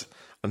just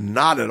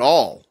not at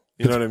all.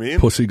 You know what I mean?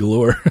 Pussy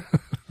galore.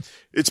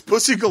 It's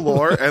pussy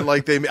galore, and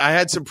like I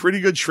had some pretty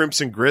good shrimps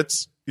and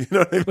grits. You know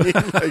what I mean?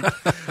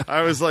 Like,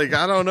 I was like,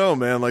 I don't know,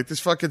 man. Like this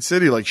fucking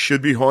city, like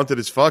should be haunted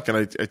as fuck, and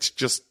it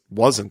just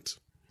wasn't.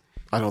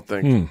 I don't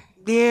think.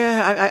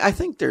 Yeah, I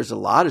think there's a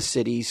lot of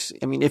cities.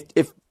 I mean,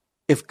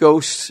 if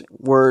ghosts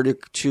were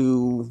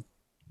to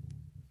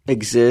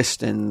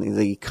exist and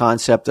the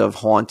concept of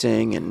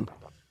haunting and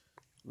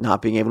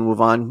not being able to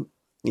move on,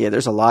 yeah,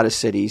 there's a lot of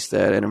cities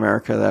that in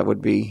America that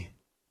would be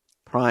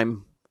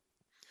prime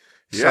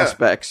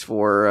suspects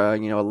for a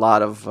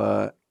lot of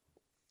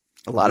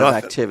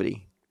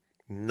activity.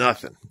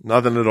 Nothing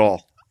at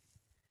all.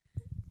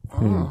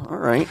 Oh, all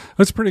right,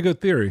 That's a pretty good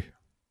theory.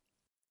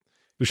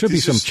 There should be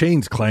some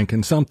chains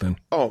clanking, something.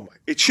 Oh,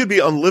 it should be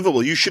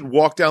unlivable. You should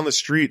walk down the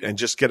street and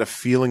just get a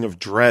feeling of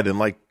dread and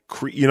like,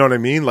 you know what I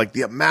mean? Like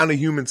the amount of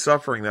human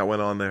suffering that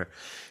went on there.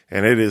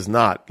 And it is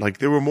not. Like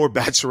there were more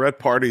bachelorette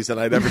parties than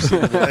I'd ever seen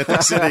in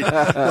Atlantic City.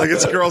 Like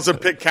it's girls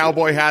that pick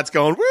cowboy hats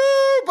going,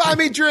 woo, buy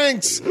me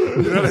drinks. You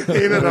know what I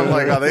mean? And I'm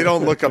like, oh, they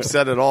don't look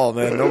upset at all,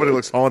 man. Nobody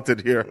looks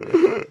haunted here.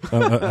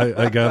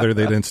 I gather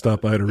they didn't stop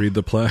by to read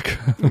the plaque.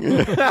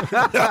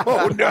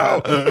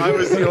 No. I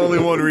was the only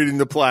one reading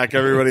the plaque.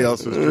 Everybody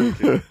else was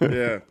drinking.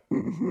 Yeah.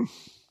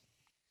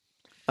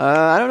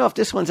 I don't know if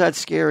this one's that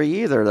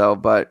scary either, though,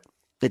 but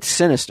it's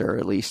sinister,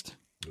 at least.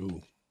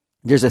 Ooh.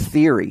 There's a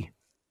theory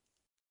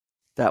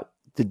that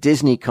the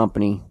Disney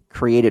company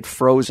created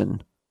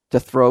Frozen to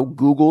throw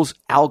Google's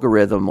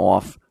algorithm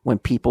off when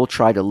people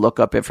try to look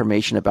up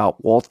information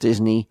about Walt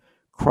Disney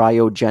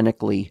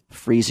cryogenically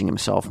freezing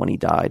himself when he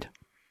died.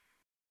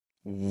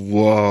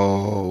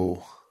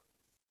 Whoa.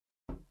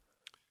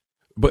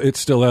 But it's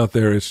still out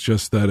there. It's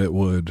just that it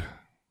would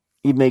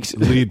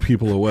lead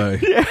people away.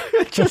 Yeah,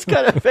 it just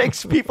kind of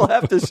makes people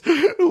have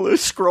to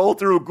scroll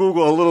through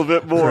Google a little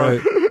bit more.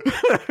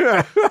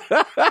 Right.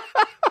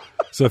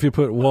 So if you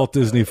put Walt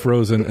Disney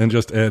Frozen and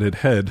just added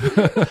head,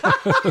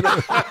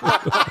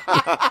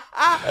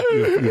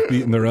 you've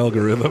beaten their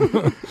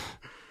algorithm.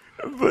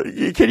 But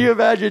can you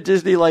imagine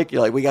Disney like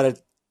we gotta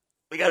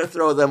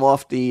throw them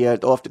off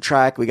the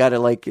track. We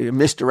gotta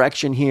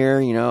misdirection here.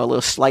 A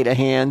little sleight of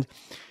hand.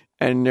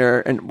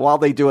 And while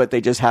they do it,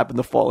 they just happen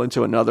to fall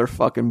into another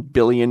fucking $1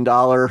 billion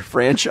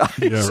franchise.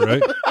 Yeah,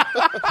 right.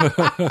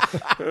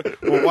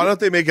 Well, why don't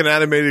they make an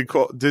animated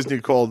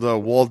Disney called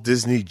Walt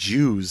Disney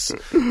Jews?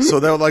 So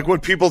that like when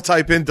people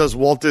type in, "Does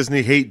Walt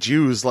Disney hate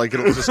Jews?" Like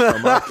it'll just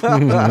come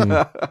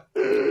up.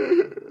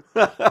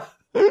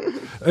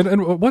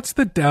 And what's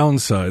the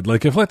downside?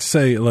 Like if let's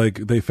say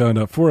like they found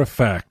out for a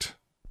fact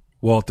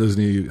Walt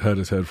Disney had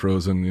his head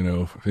frozen,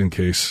 in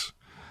case.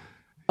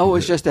 Oh,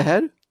 it's just a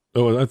head?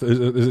 Oh, is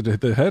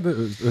it the head?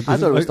 I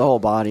thought it was the whole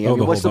body. I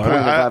mean, what's the point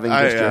of having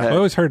just your head? I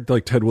always heard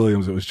like Ted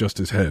Williams, it was just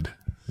his head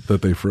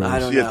that they froze. I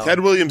don't know. Ted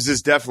Williams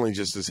is definitely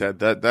just his head.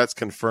 That's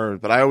confirmed.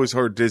 But I always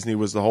heard Disney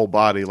was the whole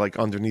body, like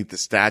underneath the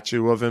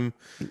statue of him.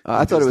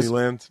 I thought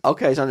Disneyland. It was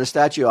okay. So on the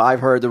statue,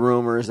 I've heard the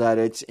rumors that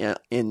it's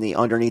in the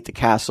underneath the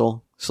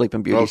castle,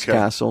 Sleeping Beauty's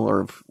castle,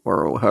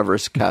 or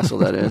whoever's castle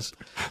that is.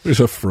 There's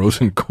a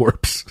frozen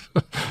corpse.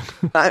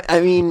 I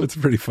mean, it's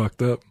pretty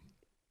fucked up.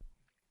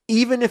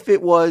 Even if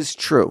it was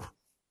true,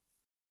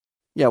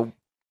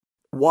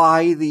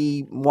 why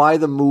the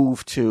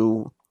move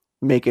to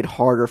make it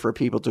harder for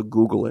people to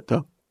Google it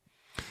though?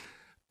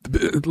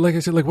 Like I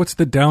said, like what's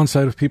the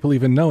downside of people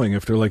even knowing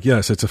if they're like,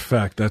 yes, it's a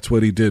fact, that's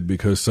what he did,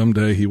 because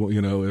someday he will,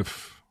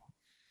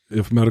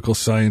 if medical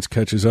science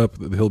catches up,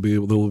 they'll be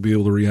able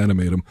to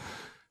reanimate him.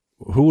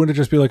 Who wouldn't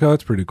just be like, oh,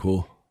 that's pretty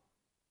cool?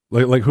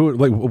 Like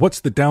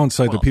what's the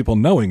downside to people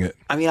knowing it?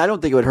 I mean, I don't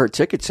think it would hurt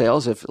ticket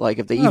sales if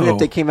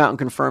they came out and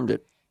confirmed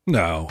it.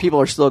 No.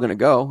 People are still going to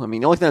go. I mean,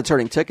 the only thing that's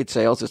hurting ticket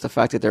sales is the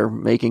fact that they're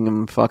making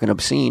them fucking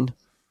obscene.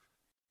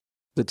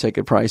 The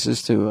ticket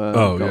prices to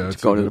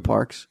go to the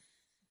parks.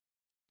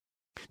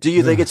 Do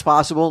you think it's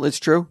possible? It's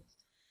true?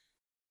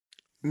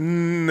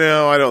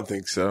 No, I don't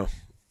think so.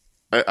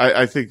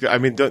 I think,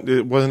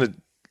 it wasn't it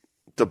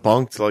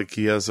debunked like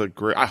he has a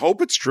great... I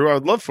hope it's true. I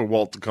would love for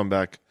Walt to come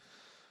back.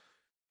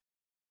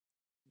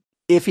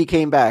 If he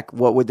came back,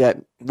 what would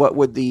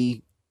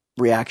the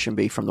reaction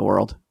be from the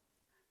world?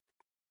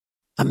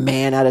 A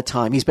man at a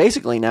time. He's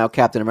basically now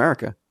Captain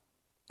America.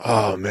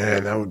 Oh,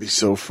 man, that would be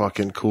so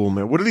fucking cool,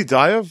 man. What did he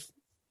die of?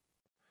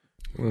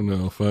 I don't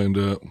know. Find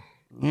out.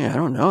 Yeah, I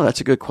don't know.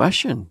 That's a good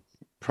question.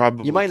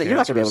 Probably. You're not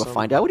going to be able to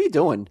find out. What are you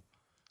doing?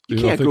 You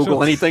can't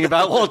Google anything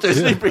about Walt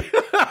Disney.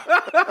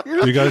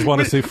 You guys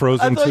want to see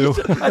Frozen too?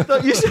 I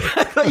thought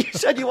you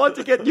said you wanted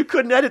to get. You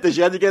couldn't edit this.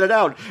 You had to get it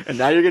out, and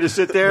now you're going to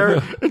sit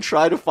there and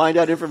try to find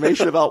out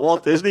information about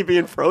Walt Disney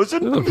being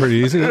frozen. Oh, pretty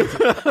easy.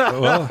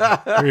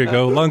 Well, here you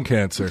go. Lung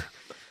cancer.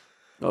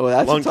 Oh,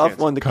 that's a tough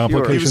one to cure.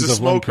 Complications He was a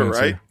smoker, of lung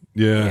cancer. right?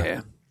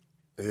 Yeah.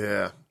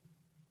 Yeah.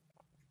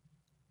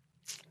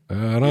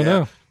 I don't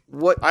know.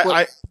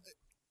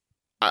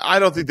 I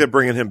don't think they're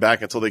bringing him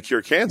back until they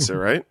cure cancer,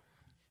 right?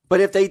 But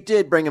if they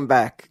did bring him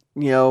back,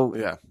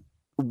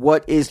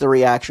 what is the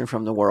reaction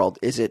from the world?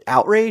 Is it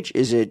outrage?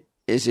 Is it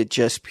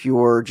just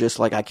pure, just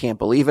like I can't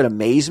believe it,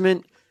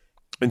 amazement?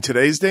 In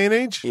today's day and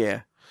age?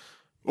 Yeah.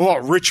 Oh,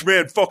 rich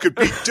man fucking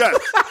beat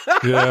death.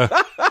 Yeah.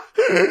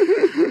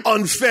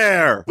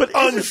 Unfair.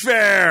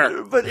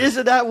 Unfair. But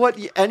isn't that what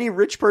any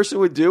rich person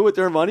would do with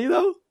their money,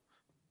 though?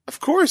 Of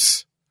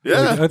course.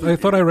 Yeah. I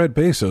thought I read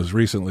Bezos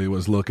recently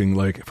was looking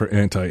like for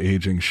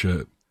anti-aging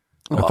shit.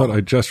 I thought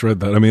I just read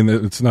that. I mean,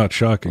 it's not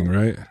shocking,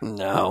 right?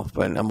 No,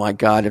 but oh my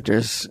God, if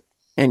there's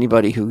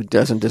anybody who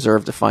doesn't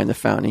deserve to find the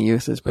fountain of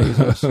youth, it's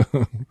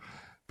Bezos.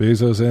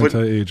 Bezos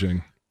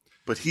anti-aging.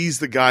 But he's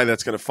the guy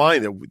that's going to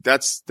find it.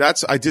 That's.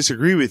 I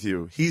disagree with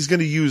you. He's going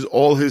to use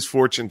all his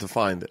fortune to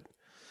find it.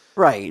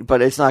 Right,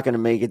 but it's not going to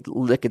make it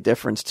lick a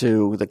difference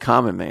to the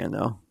common man,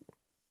 though.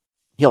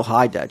 He'll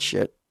hide that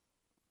shit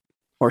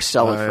or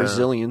sell it for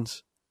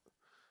zillions.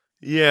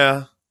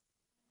 Yeah.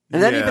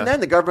 And then even then,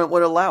 the government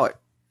would allow it.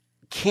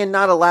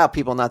 Cannot allow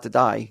people not to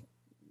die.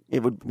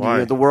 It would.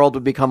 The world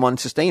would become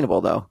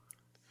unsustainable, though.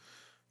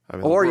 I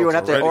mean, Or you would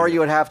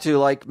have to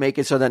like make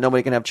it so that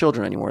nobody can have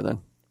children anymore.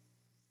 Then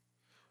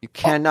you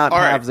cannot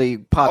have the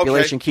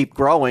population keep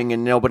growing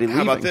and nobody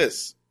leaving. How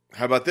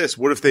about this?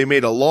 What if they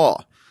made a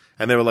law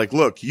and they were like,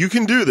 "Look, you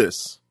can do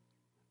this.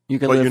 You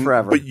can live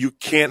forever, but you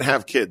can't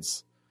have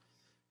kids."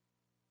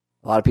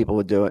 A lot of people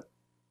would do it.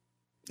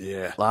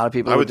 Yeah, a lot of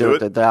people would do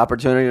it. The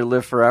opportunity to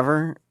live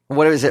forever.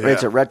 What is it? Yeah.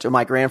 Is it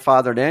my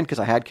grandfathered in because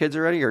I had kids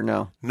already, or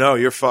no? No,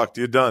 you're fucked.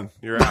 You're done.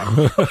 You're out.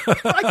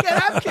 I can't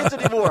have kids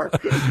anymore.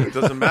 It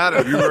doesn't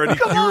matter.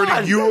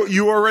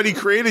 You already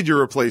created your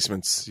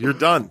replacements. You're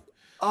done.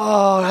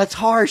 Oh, that's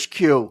harsh,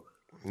 Q.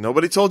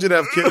 Nobody told you to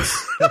have kids.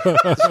 Yeah,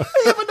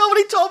 but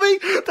nobody told me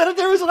that if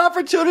there was an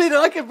opportunity that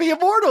I could be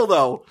immortal,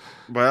 though.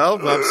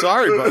 Well, I'm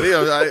sorry, buddy.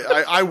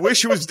 I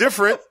wish it was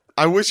different.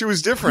 I wish it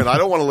was different. I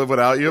don't want to live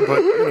without you,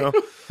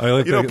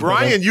 but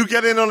Brian, you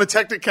get in on a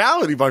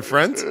technicality, my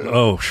friend.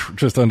 Oh,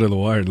 just under the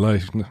wire.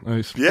 Nice.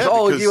 Yeah.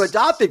 So if you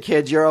adopted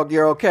kids, you're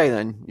okay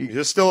then.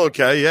 You're still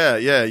okay.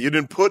 Yeah. You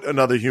didn't put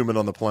another human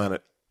on the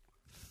planet.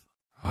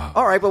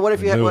 All right, but what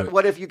if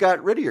you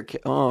got rid of your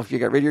kids? Oh, if you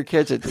got rid of your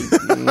kids,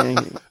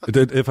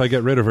 if I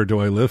get rid of her, do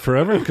I live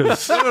forever?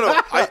 Because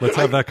let's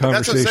have that conversation.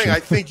 That's what I'm saying. I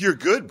think you're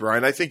good,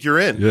 Brian. I think you're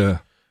in. Yeah.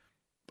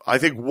 I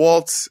think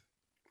Walt.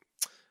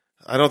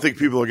 I don't think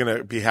people are going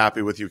to be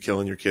happy with you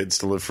killing your kids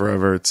to live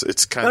forever.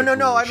 It's kind of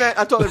no.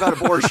 I'm talking about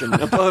abortion.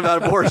 I'm talking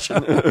about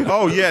abortion.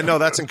 Oh yeah, no,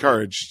 that's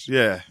encouraged.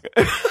 Yeah.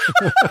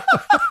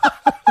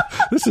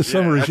 This is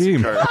some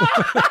regime.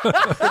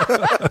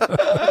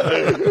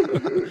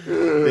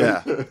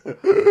 Yeah.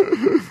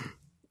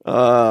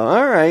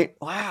 All right.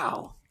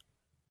 Wow.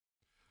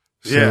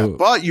 Yeah,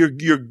 but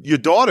your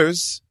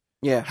daughters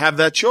have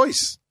that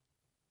choice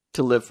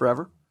to live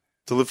forever.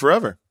 To live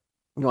forever.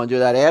 You want to do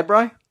that ad,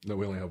 Bri? No,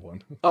 we only have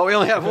one. Oh, we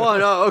only have one.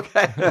 Oh,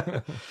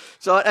 okay.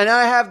 So, and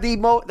I have the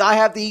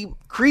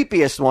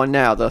creepiest one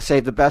now. Though,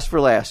 save the best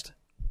for last.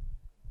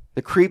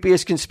 The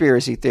creepiest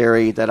conspiracy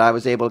theory that I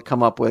was able to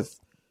come up with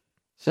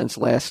since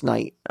last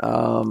night.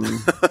 And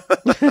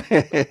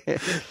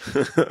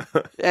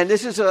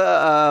this is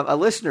a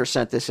listener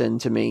sent this in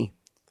to me,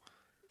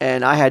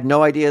 and I had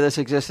no idea this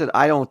existed.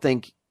 I don't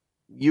think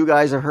you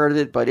guys have heard of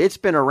it, but it's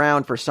been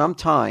around for some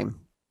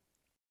time.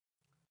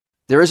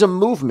 There is a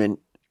movement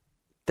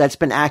that's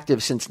been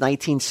active since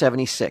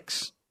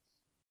 1976,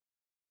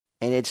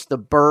 and it's the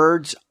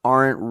birds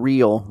aren't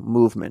real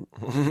movement.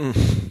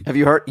 Have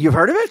you heard? You've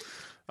heard of it?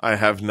 I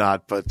have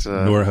not, but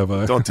nor have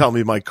I. Don't tell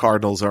me my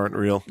Cardinals aren't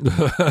real. They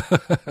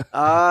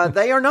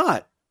are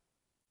not.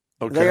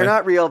 Okay. They are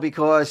not real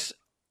because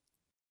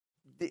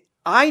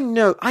I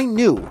knew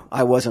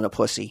I wasn't a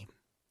pussy.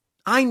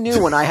 I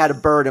knew when I had a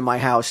bird in my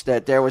house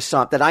that there was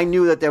something. I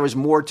knew that there was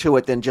more to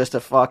it than just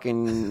a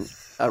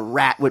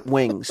rat with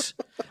wings.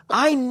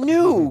 I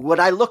knew when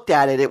I looked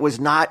at it, it was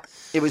not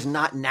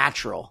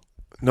natural.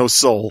 No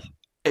soul.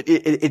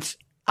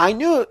 I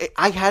knew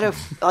I had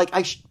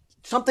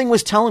something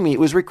was telling me, it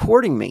was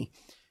recording me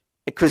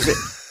because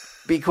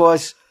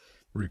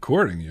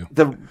recording you.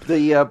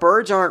 The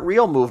birds aren't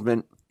real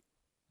movement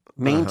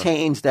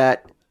maintains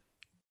that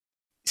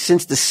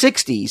since the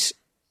 60s,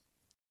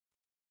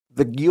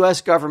 the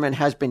U.S. government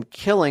has been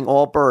killing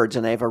all birds,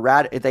 and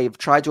they've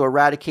tried to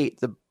eradicate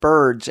the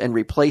birds and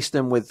replace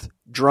them with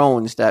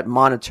drones that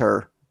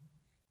monitor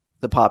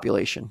the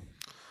population.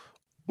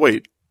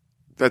 Wait,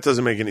 that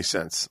doesn't make any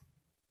sense.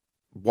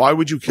 Why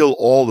would you kill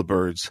all the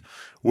birds?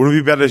 Wouldn't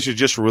it be better to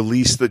just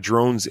release the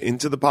drones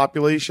into the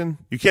population?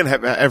 You can't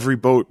have every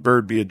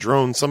bird be a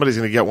drone. Somebody's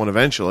going to get one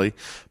eventually.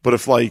 But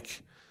if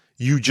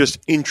you just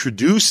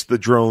introduce the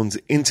drones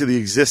into the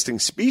existing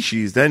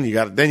species, then you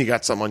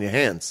got something on your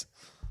hands.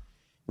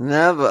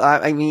 No, but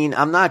I mean,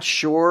 I'm not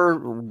sure.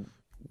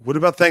 What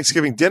about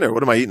Thanksgiving dinner?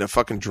 What am I eating? A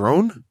fucking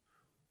drone?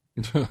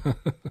 That's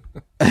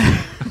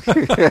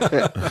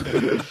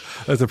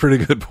a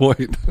pretty good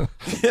point.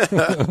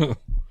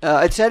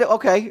 It said,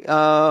 okay.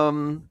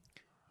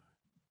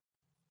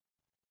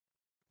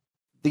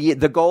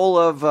 The goal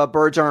of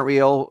Birds Aren't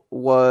Real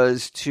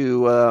was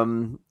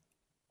to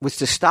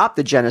stop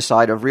the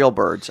genocide of real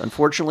birds.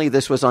 Unfortunately,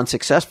 this was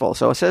unsuccessful.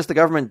 So it says the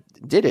government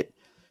did it.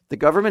 The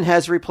government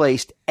has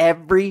replaced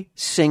every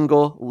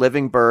single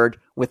living bird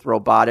with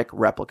robotic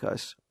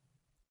replicas.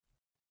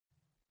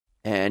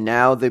 And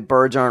now the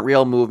Birds Aren't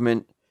Real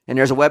movement, and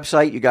there's a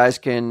website, you guys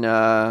can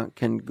go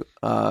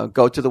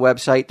to the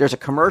website. There's a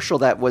commercial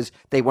that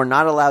they were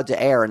not allowed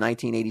to air in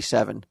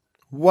 1987.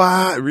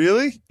 What?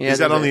 Really? Yeah, Is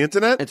that on the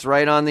internet? It's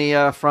right on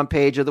the front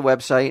page of the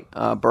website.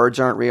 Birds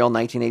Aren't Real,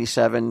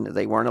 1987.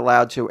 They weren't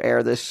allowed to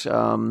air this.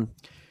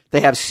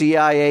 They have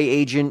CIA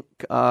agent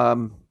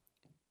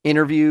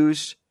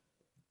interviews.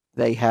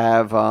 They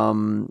have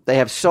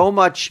so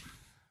much.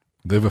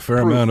 They have a fair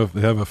amount of.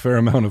 They have a fair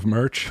amount of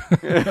merch.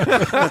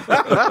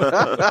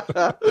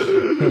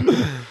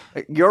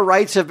 Your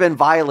rights have been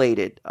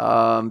violated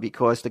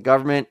because the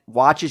government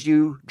watches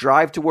you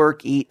drive to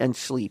work, eat, and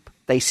sleep.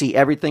 They see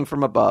everything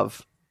from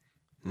above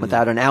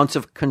without an ounce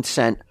of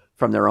consent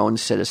from their own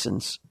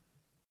citizens.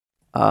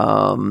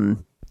 Now,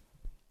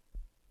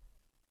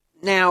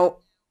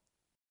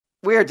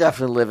 we're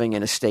definitely living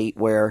in a state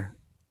where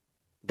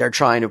they're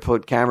trying to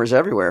put cameras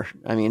everywhere.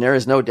 I mean, there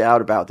is no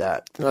doubt about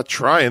that. Not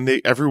trying.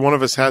 Every one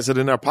of us has it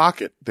in our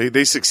pocket.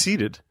 They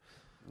succeeded.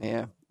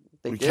 Yeah.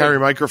 We carry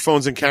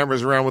microphones and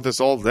cameras around with us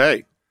all day.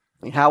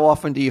 I mean, how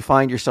often do you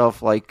find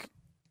yourself like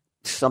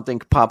something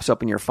pops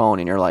up in your phone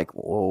and you're like,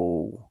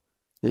 whoa,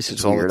 this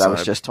is weird. I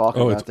was just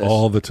talking about this. Oh, it's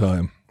all the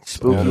time.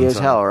 Spooky as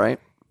hell, right?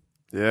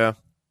 Yeah.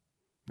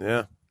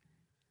 Yeah.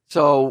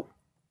 So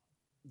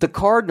the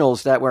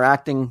Cardinals that were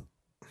acting,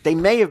 they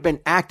may have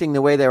been acting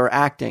the way they were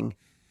acting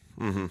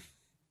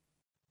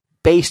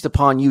based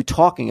upon you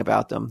talking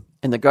about them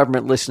and the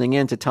government listening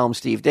in to tell them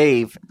Steve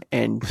Dave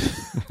and,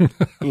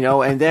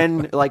 and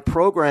then like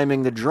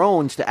programming the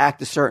drones to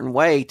act a certain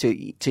way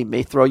to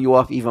may throw you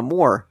off even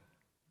more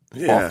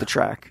off the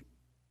track.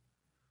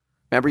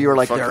 Remember, you were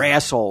like, they're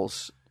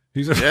assholes.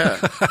 Yeah.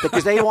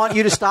 Because they want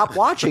you to stop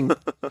watching.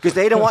 Because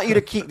they don't want you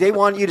to they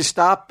want you to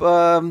stop,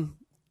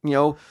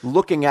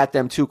 looking at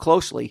them too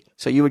closely.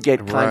 So you would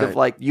get kind of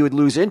like, you would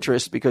lose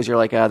interest because you're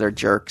like, they're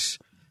jerks.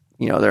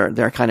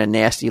 They're kind of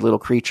nasty little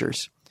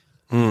creatures.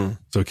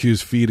 So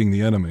Q's feeding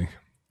the enemy.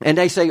 And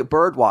they say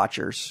bird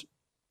watchers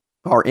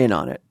are in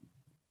on it.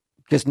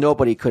 Because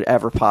nobody could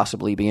ever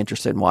possibly be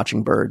interested in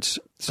watching birds.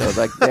 So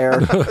like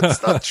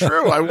that's not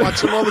true. I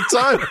watch them all the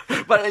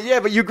time. But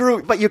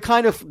you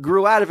kind of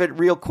grew out of it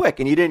real quick,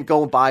 and you didn't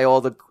go and buy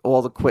all the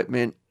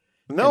equipment.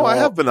 No, I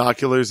have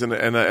binoculars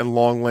and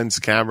long lens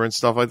camera and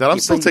stuff like that. I'm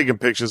still taking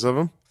pictures of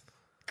them.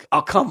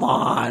 Oh, come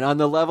on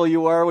the level you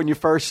were when you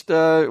first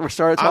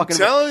started talking. I'm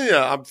telling you,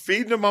 I'm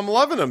feeding them. I'm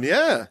loving them.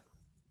 Yeah,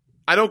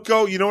 I don't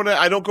go. You know what?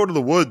 I don't go to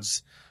the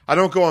woods. I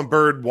don't go on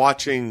bird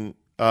watching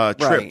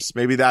trips. Right.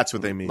 Maybe that's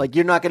what they mean. Like,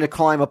 you're not going to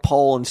climb a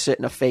pole and sit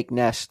in a fake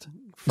nest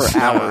for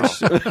hours.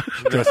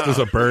 Dressed as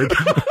a bird.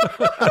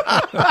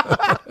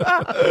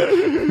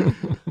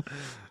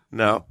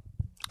 No.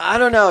 I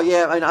don't know.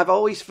 Yeah, I mean, I've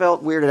always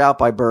felt weirded out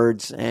by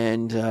birds,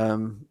 and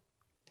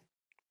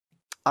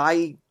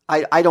I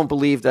don't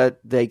believe that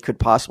they could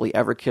possibly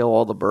ever kill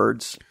all the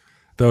birds.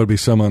 That would be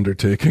some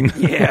undertaking.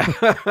 Yeah.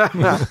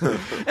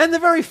 And the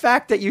very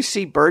fact that you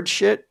see bird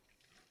shit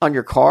on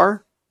your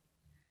car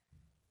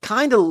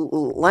kind of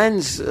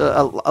lends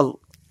a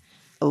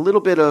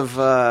little bit of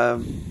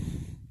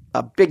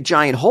a big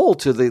giant hole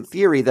to the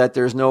theory that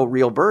there's no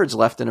real birds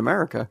left in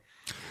America.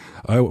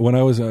 I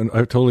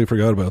totally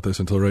forgot about this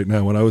until right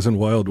now. When I was in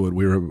Wildwood,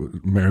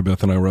 Mary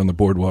Beth and I were on the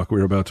boardwalk. We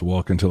were about to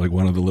walk into like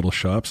one of the little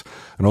shops,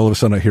 and all of a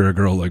sudden I hear a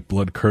girl like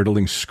blood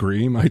curdling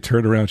scream. I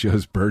turn around, she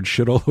has bird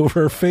shit all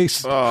over her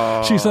face.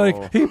 Oh. She's like,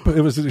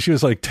 she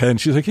was like 10.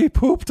 She's like, he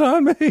pooped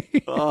on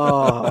me.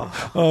 Oh,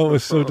 it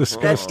was so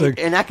disgusting.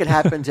 And that could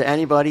happen to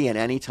anybody at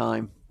any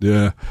time.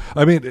 Yeah,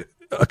 I mean,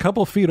 a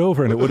couple feet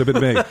over, and it would have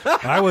been me.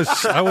 I was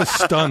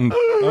stunned.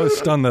 I was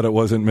stunned that it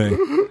wasn't me.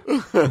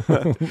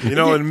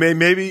 And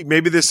maybe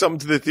there's something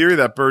to the theory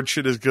that bird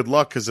shit is good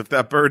luck, because if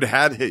that bird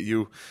had hit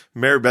you,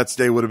 Mary Beth's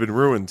day would have been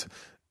ruined.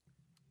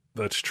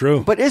 That's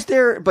true. But is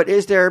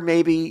there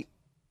maybe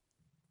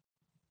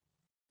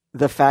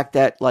the fact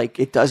that like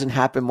it doesn't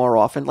happen more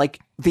often? Like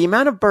the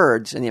amount of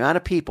birds and the amount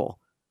of people,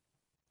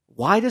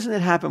 why doesn't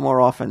it happen more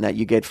often that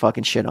you get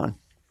fucking shit on?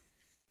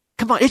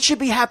 Come on, it should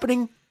be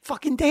happening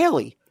fucking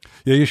daily.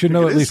 Yeah, you should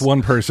know at least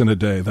one person a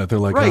day that they're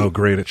like, right. Oh,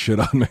 great, it shit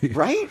on me.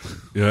 Right?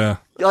 Yeah.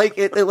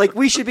 Like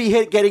we should be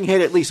getting hit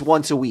at least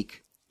once a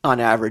week on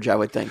average, I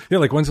would think. Yeah,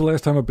 like when's the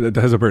last time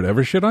has a bird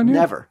ever shit on you?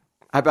 Never.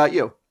 How about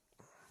you?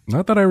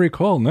 Not that I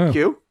recall, no.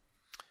 You?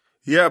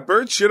 Yeah,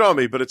 birds shit on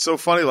me, but it's so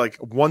funny. Like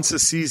once a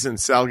season,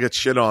 Sal gets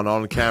shit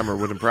on camera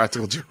with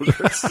Impractical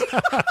Jokers.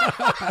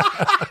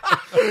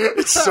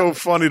 It's so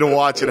funny to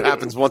watch. It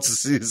happens once a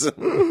season.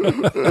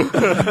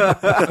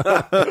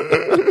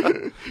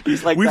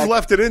 He's like We've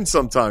left it in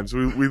sometimes.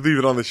 We leave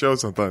it on the show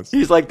sometimes.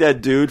 He's like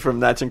that dude from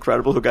That's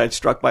Incredible who got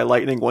struck by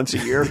lightning once a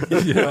year.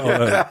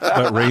 Yeah,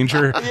 that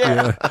ranger.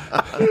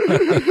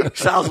 Yeah.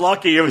 Sounds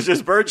lucky. It was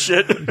just bird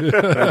shit.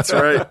 That's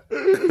right.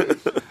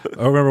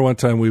 I remember one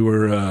time we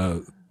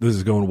were, this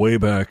is going way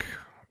back,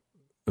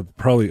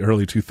 probably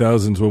early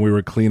 2000s, when we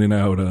were cleaning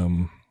out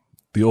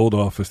the old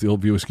office, the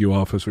old View Askew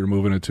office. We were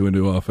moving it to a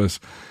new office,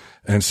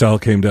 and Sal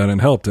came down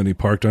and helped, and he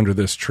parked under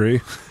this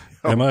tree.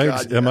 Am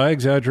I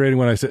exaggerating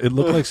when I say it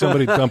looked like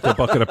somebody dumped a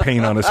bucket of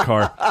paint on his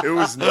car? It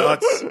was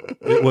nuts.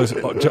 It was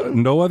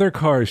no other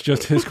cars,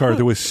 just his car.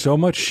 There was so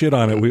much shit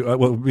on it.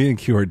 Me and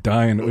Q are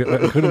dying. We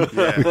couldn't.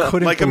 We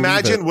couldn't. Like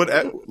imagine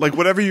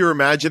whatever you're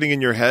imagining in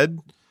your head,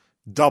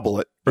 double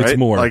it. Right? It's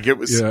more. Like it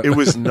was. Yeah. It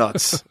was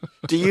nuts.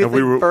 Do you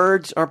think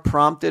birds are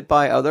prompted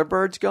by other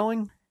birds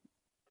going?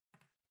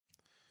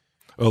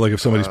 Oh, like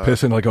if somebody's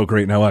pissing, like, oh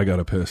great, now I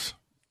gotta piss.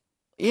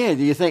 Yeah,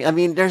 do you think? I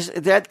mean, there's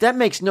that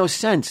makes no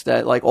sense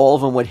that like all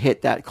of them would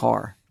hit that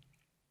car,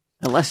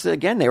 unless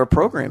again they were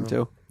programmed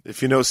to.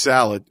 If you know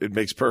salad, it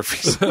makes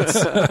perfect sense.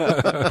 So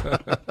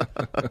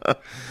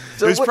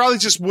it was probably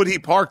just wood he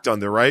parked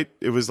under, right?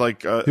 It was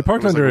like he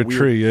parked under a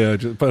tree, yeah.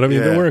 But I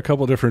mean, there were a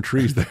couple different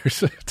trees there.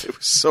 So it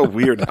was so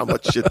weird how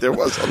much shit there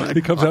was on that.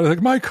 He comes out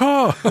like my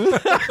car.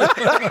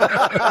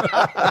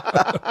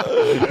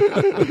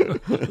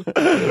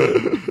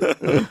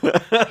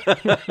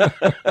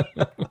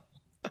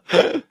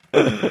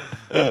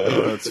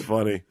 Oh, that's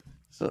funny.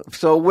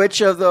 So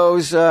which of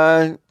those,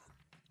 gave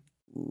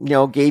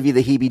you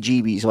the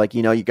heebie-jeebies? Like,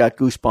 you got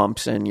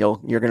goosebumps, and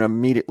you're going to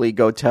immediately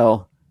go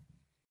tell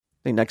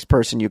the next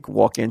person you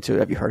walk into.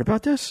 Have you heard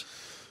about this?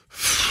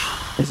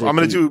 I'm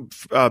going to do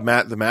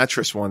the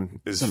mattress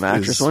one. The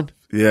mattress one?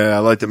 Yeah, I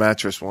like the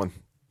mattress one.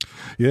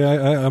 Yeah,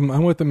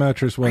 I'm with the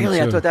mattress one. Really,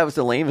 too. I thought that was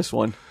the lamest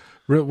one.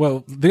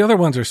 Well, the other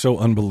ones are so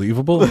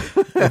unbelievable.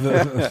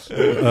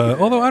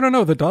 Although I don't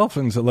know, the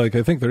dolphins. Like,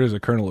 I think there is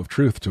a kernel of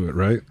truth to it,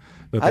 right?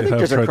 I think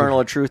there's a kernel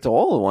of truth to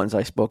all the ones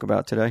I spoke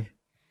about today.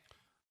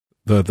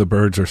 The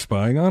birds are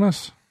spying on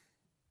us?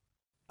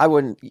 I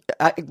wouldn't.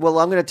 Well,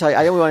 I'm going to tell you.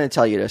 I only want to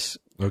tell you this.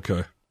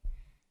 Okay.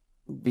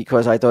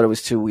 Because I thought it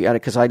was too weird.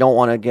 Because I don't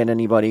want to get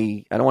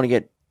anybody. I don't want to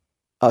get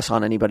us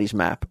on anybody's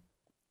map.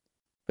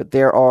 But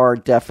there are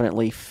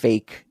definitely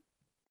fake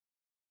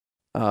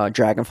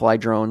dragonfly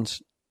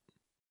drones.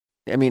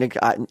 I mean,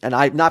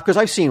 not because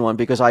I've seen one,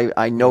 because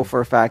I know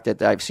for a fact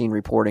that I've seen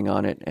reporting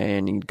on it,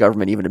 and the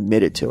government even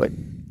admitted to it,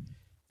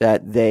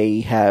 that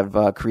they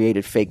have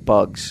created fake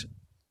bugs,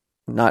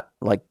 not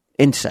like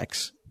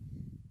insects.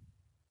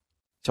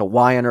 So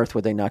why on earth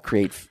would they not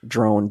create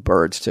drone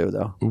birds too,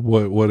 though?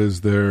 What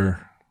is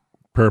their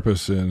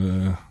purpose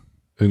in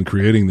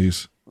creating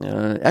these?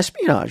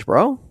 Espionage,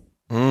 bro.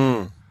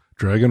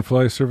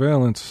 Dragonfly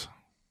surveillance.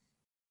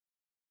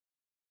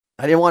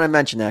 I didn't want to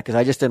mention that because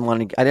I just didn't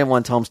want to. I didn't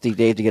want Tom Steve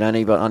Dave to get on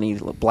any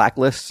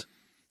blacklists.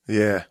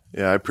 Yeah,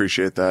 I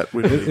appreciate that.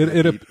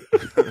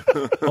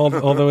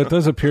 Although it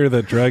does appear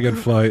that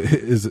Dragonfly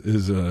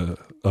is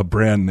a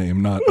brand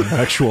name, not an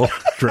actual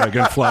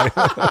dragonfly.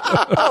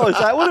 Oh, is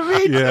that what it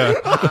means? Yeah.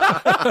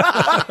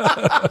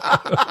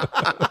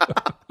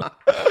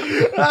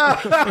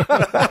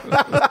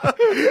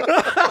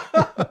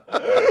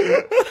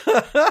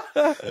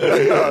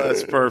 Oh,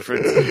 that's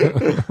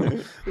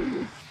perfect.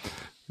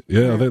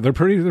 Yeah, they're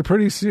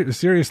pretty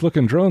serious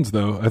looking drones,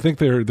 though. I think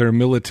they're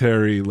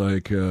military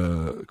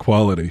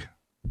quality,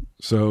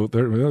 so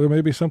there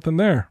may be something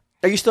there.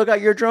 Are you still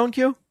got your drone,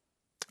 Q?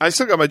 I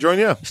still got my drone.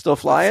 Yeah, you still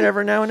fly it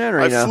every now and then.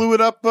 Or I flew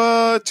it up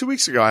 2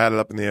 weeks ago. I had it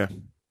up in the air.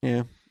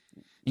 Yeah,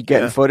 you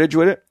getting footage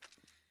with it?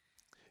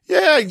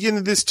 Yeah,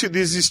 there's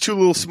these two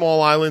little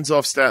small islands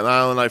off Staten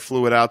Island. I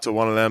flew it out to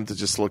one of them to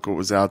just look what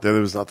was out there.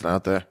 There was nothing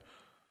out there.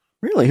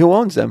 Really? Who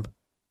owns them?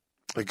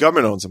 The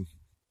government owns them.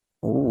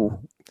 Ooh.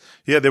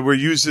 Yeah, they were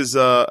used as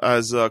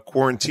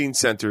quarantine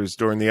centers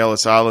during the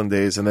Ellis Island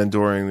days, and then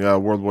during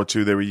World War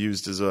II, they were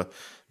used as a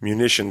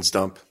munitions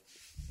dump.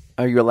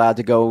 Are you allowed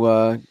to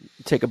go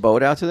take a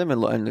boat out to them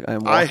and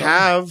walk? I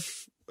have.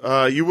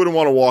 You wouldn't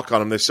want to walk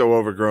on them; they're so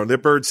overgrown. They're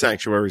bird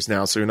sanctuaries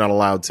now, so you're not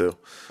allowed to.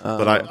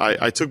 But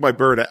I took my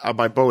boat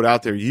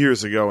out there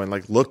years ago and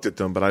looked at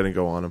them, but I didn't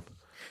go on them.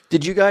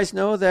 Did you guys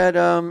know that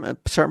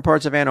certain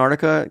parts of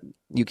Antarctica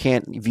you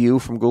can't view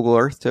from Google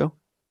Earth too?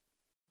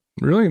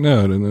 Really? No,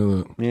 I didn't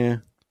know that. Yeah.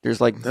 There's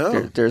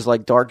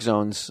dark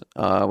zones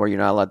where you're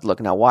not allowed to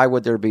look. Now, why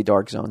would there be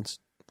dark zones?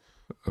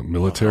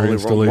 Military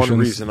installations. One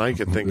reason I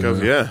could think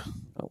of, yeah.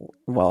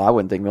 Well, I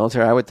wouldn't think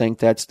military. I would think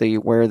that's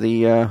where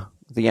the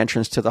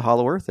entrance to the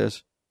Hollow Earth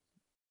is.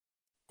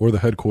 Or the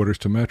headquarters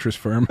to Mattress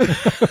Firm.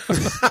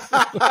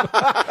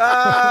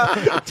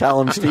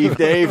 Tell him, Steve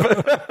Dave.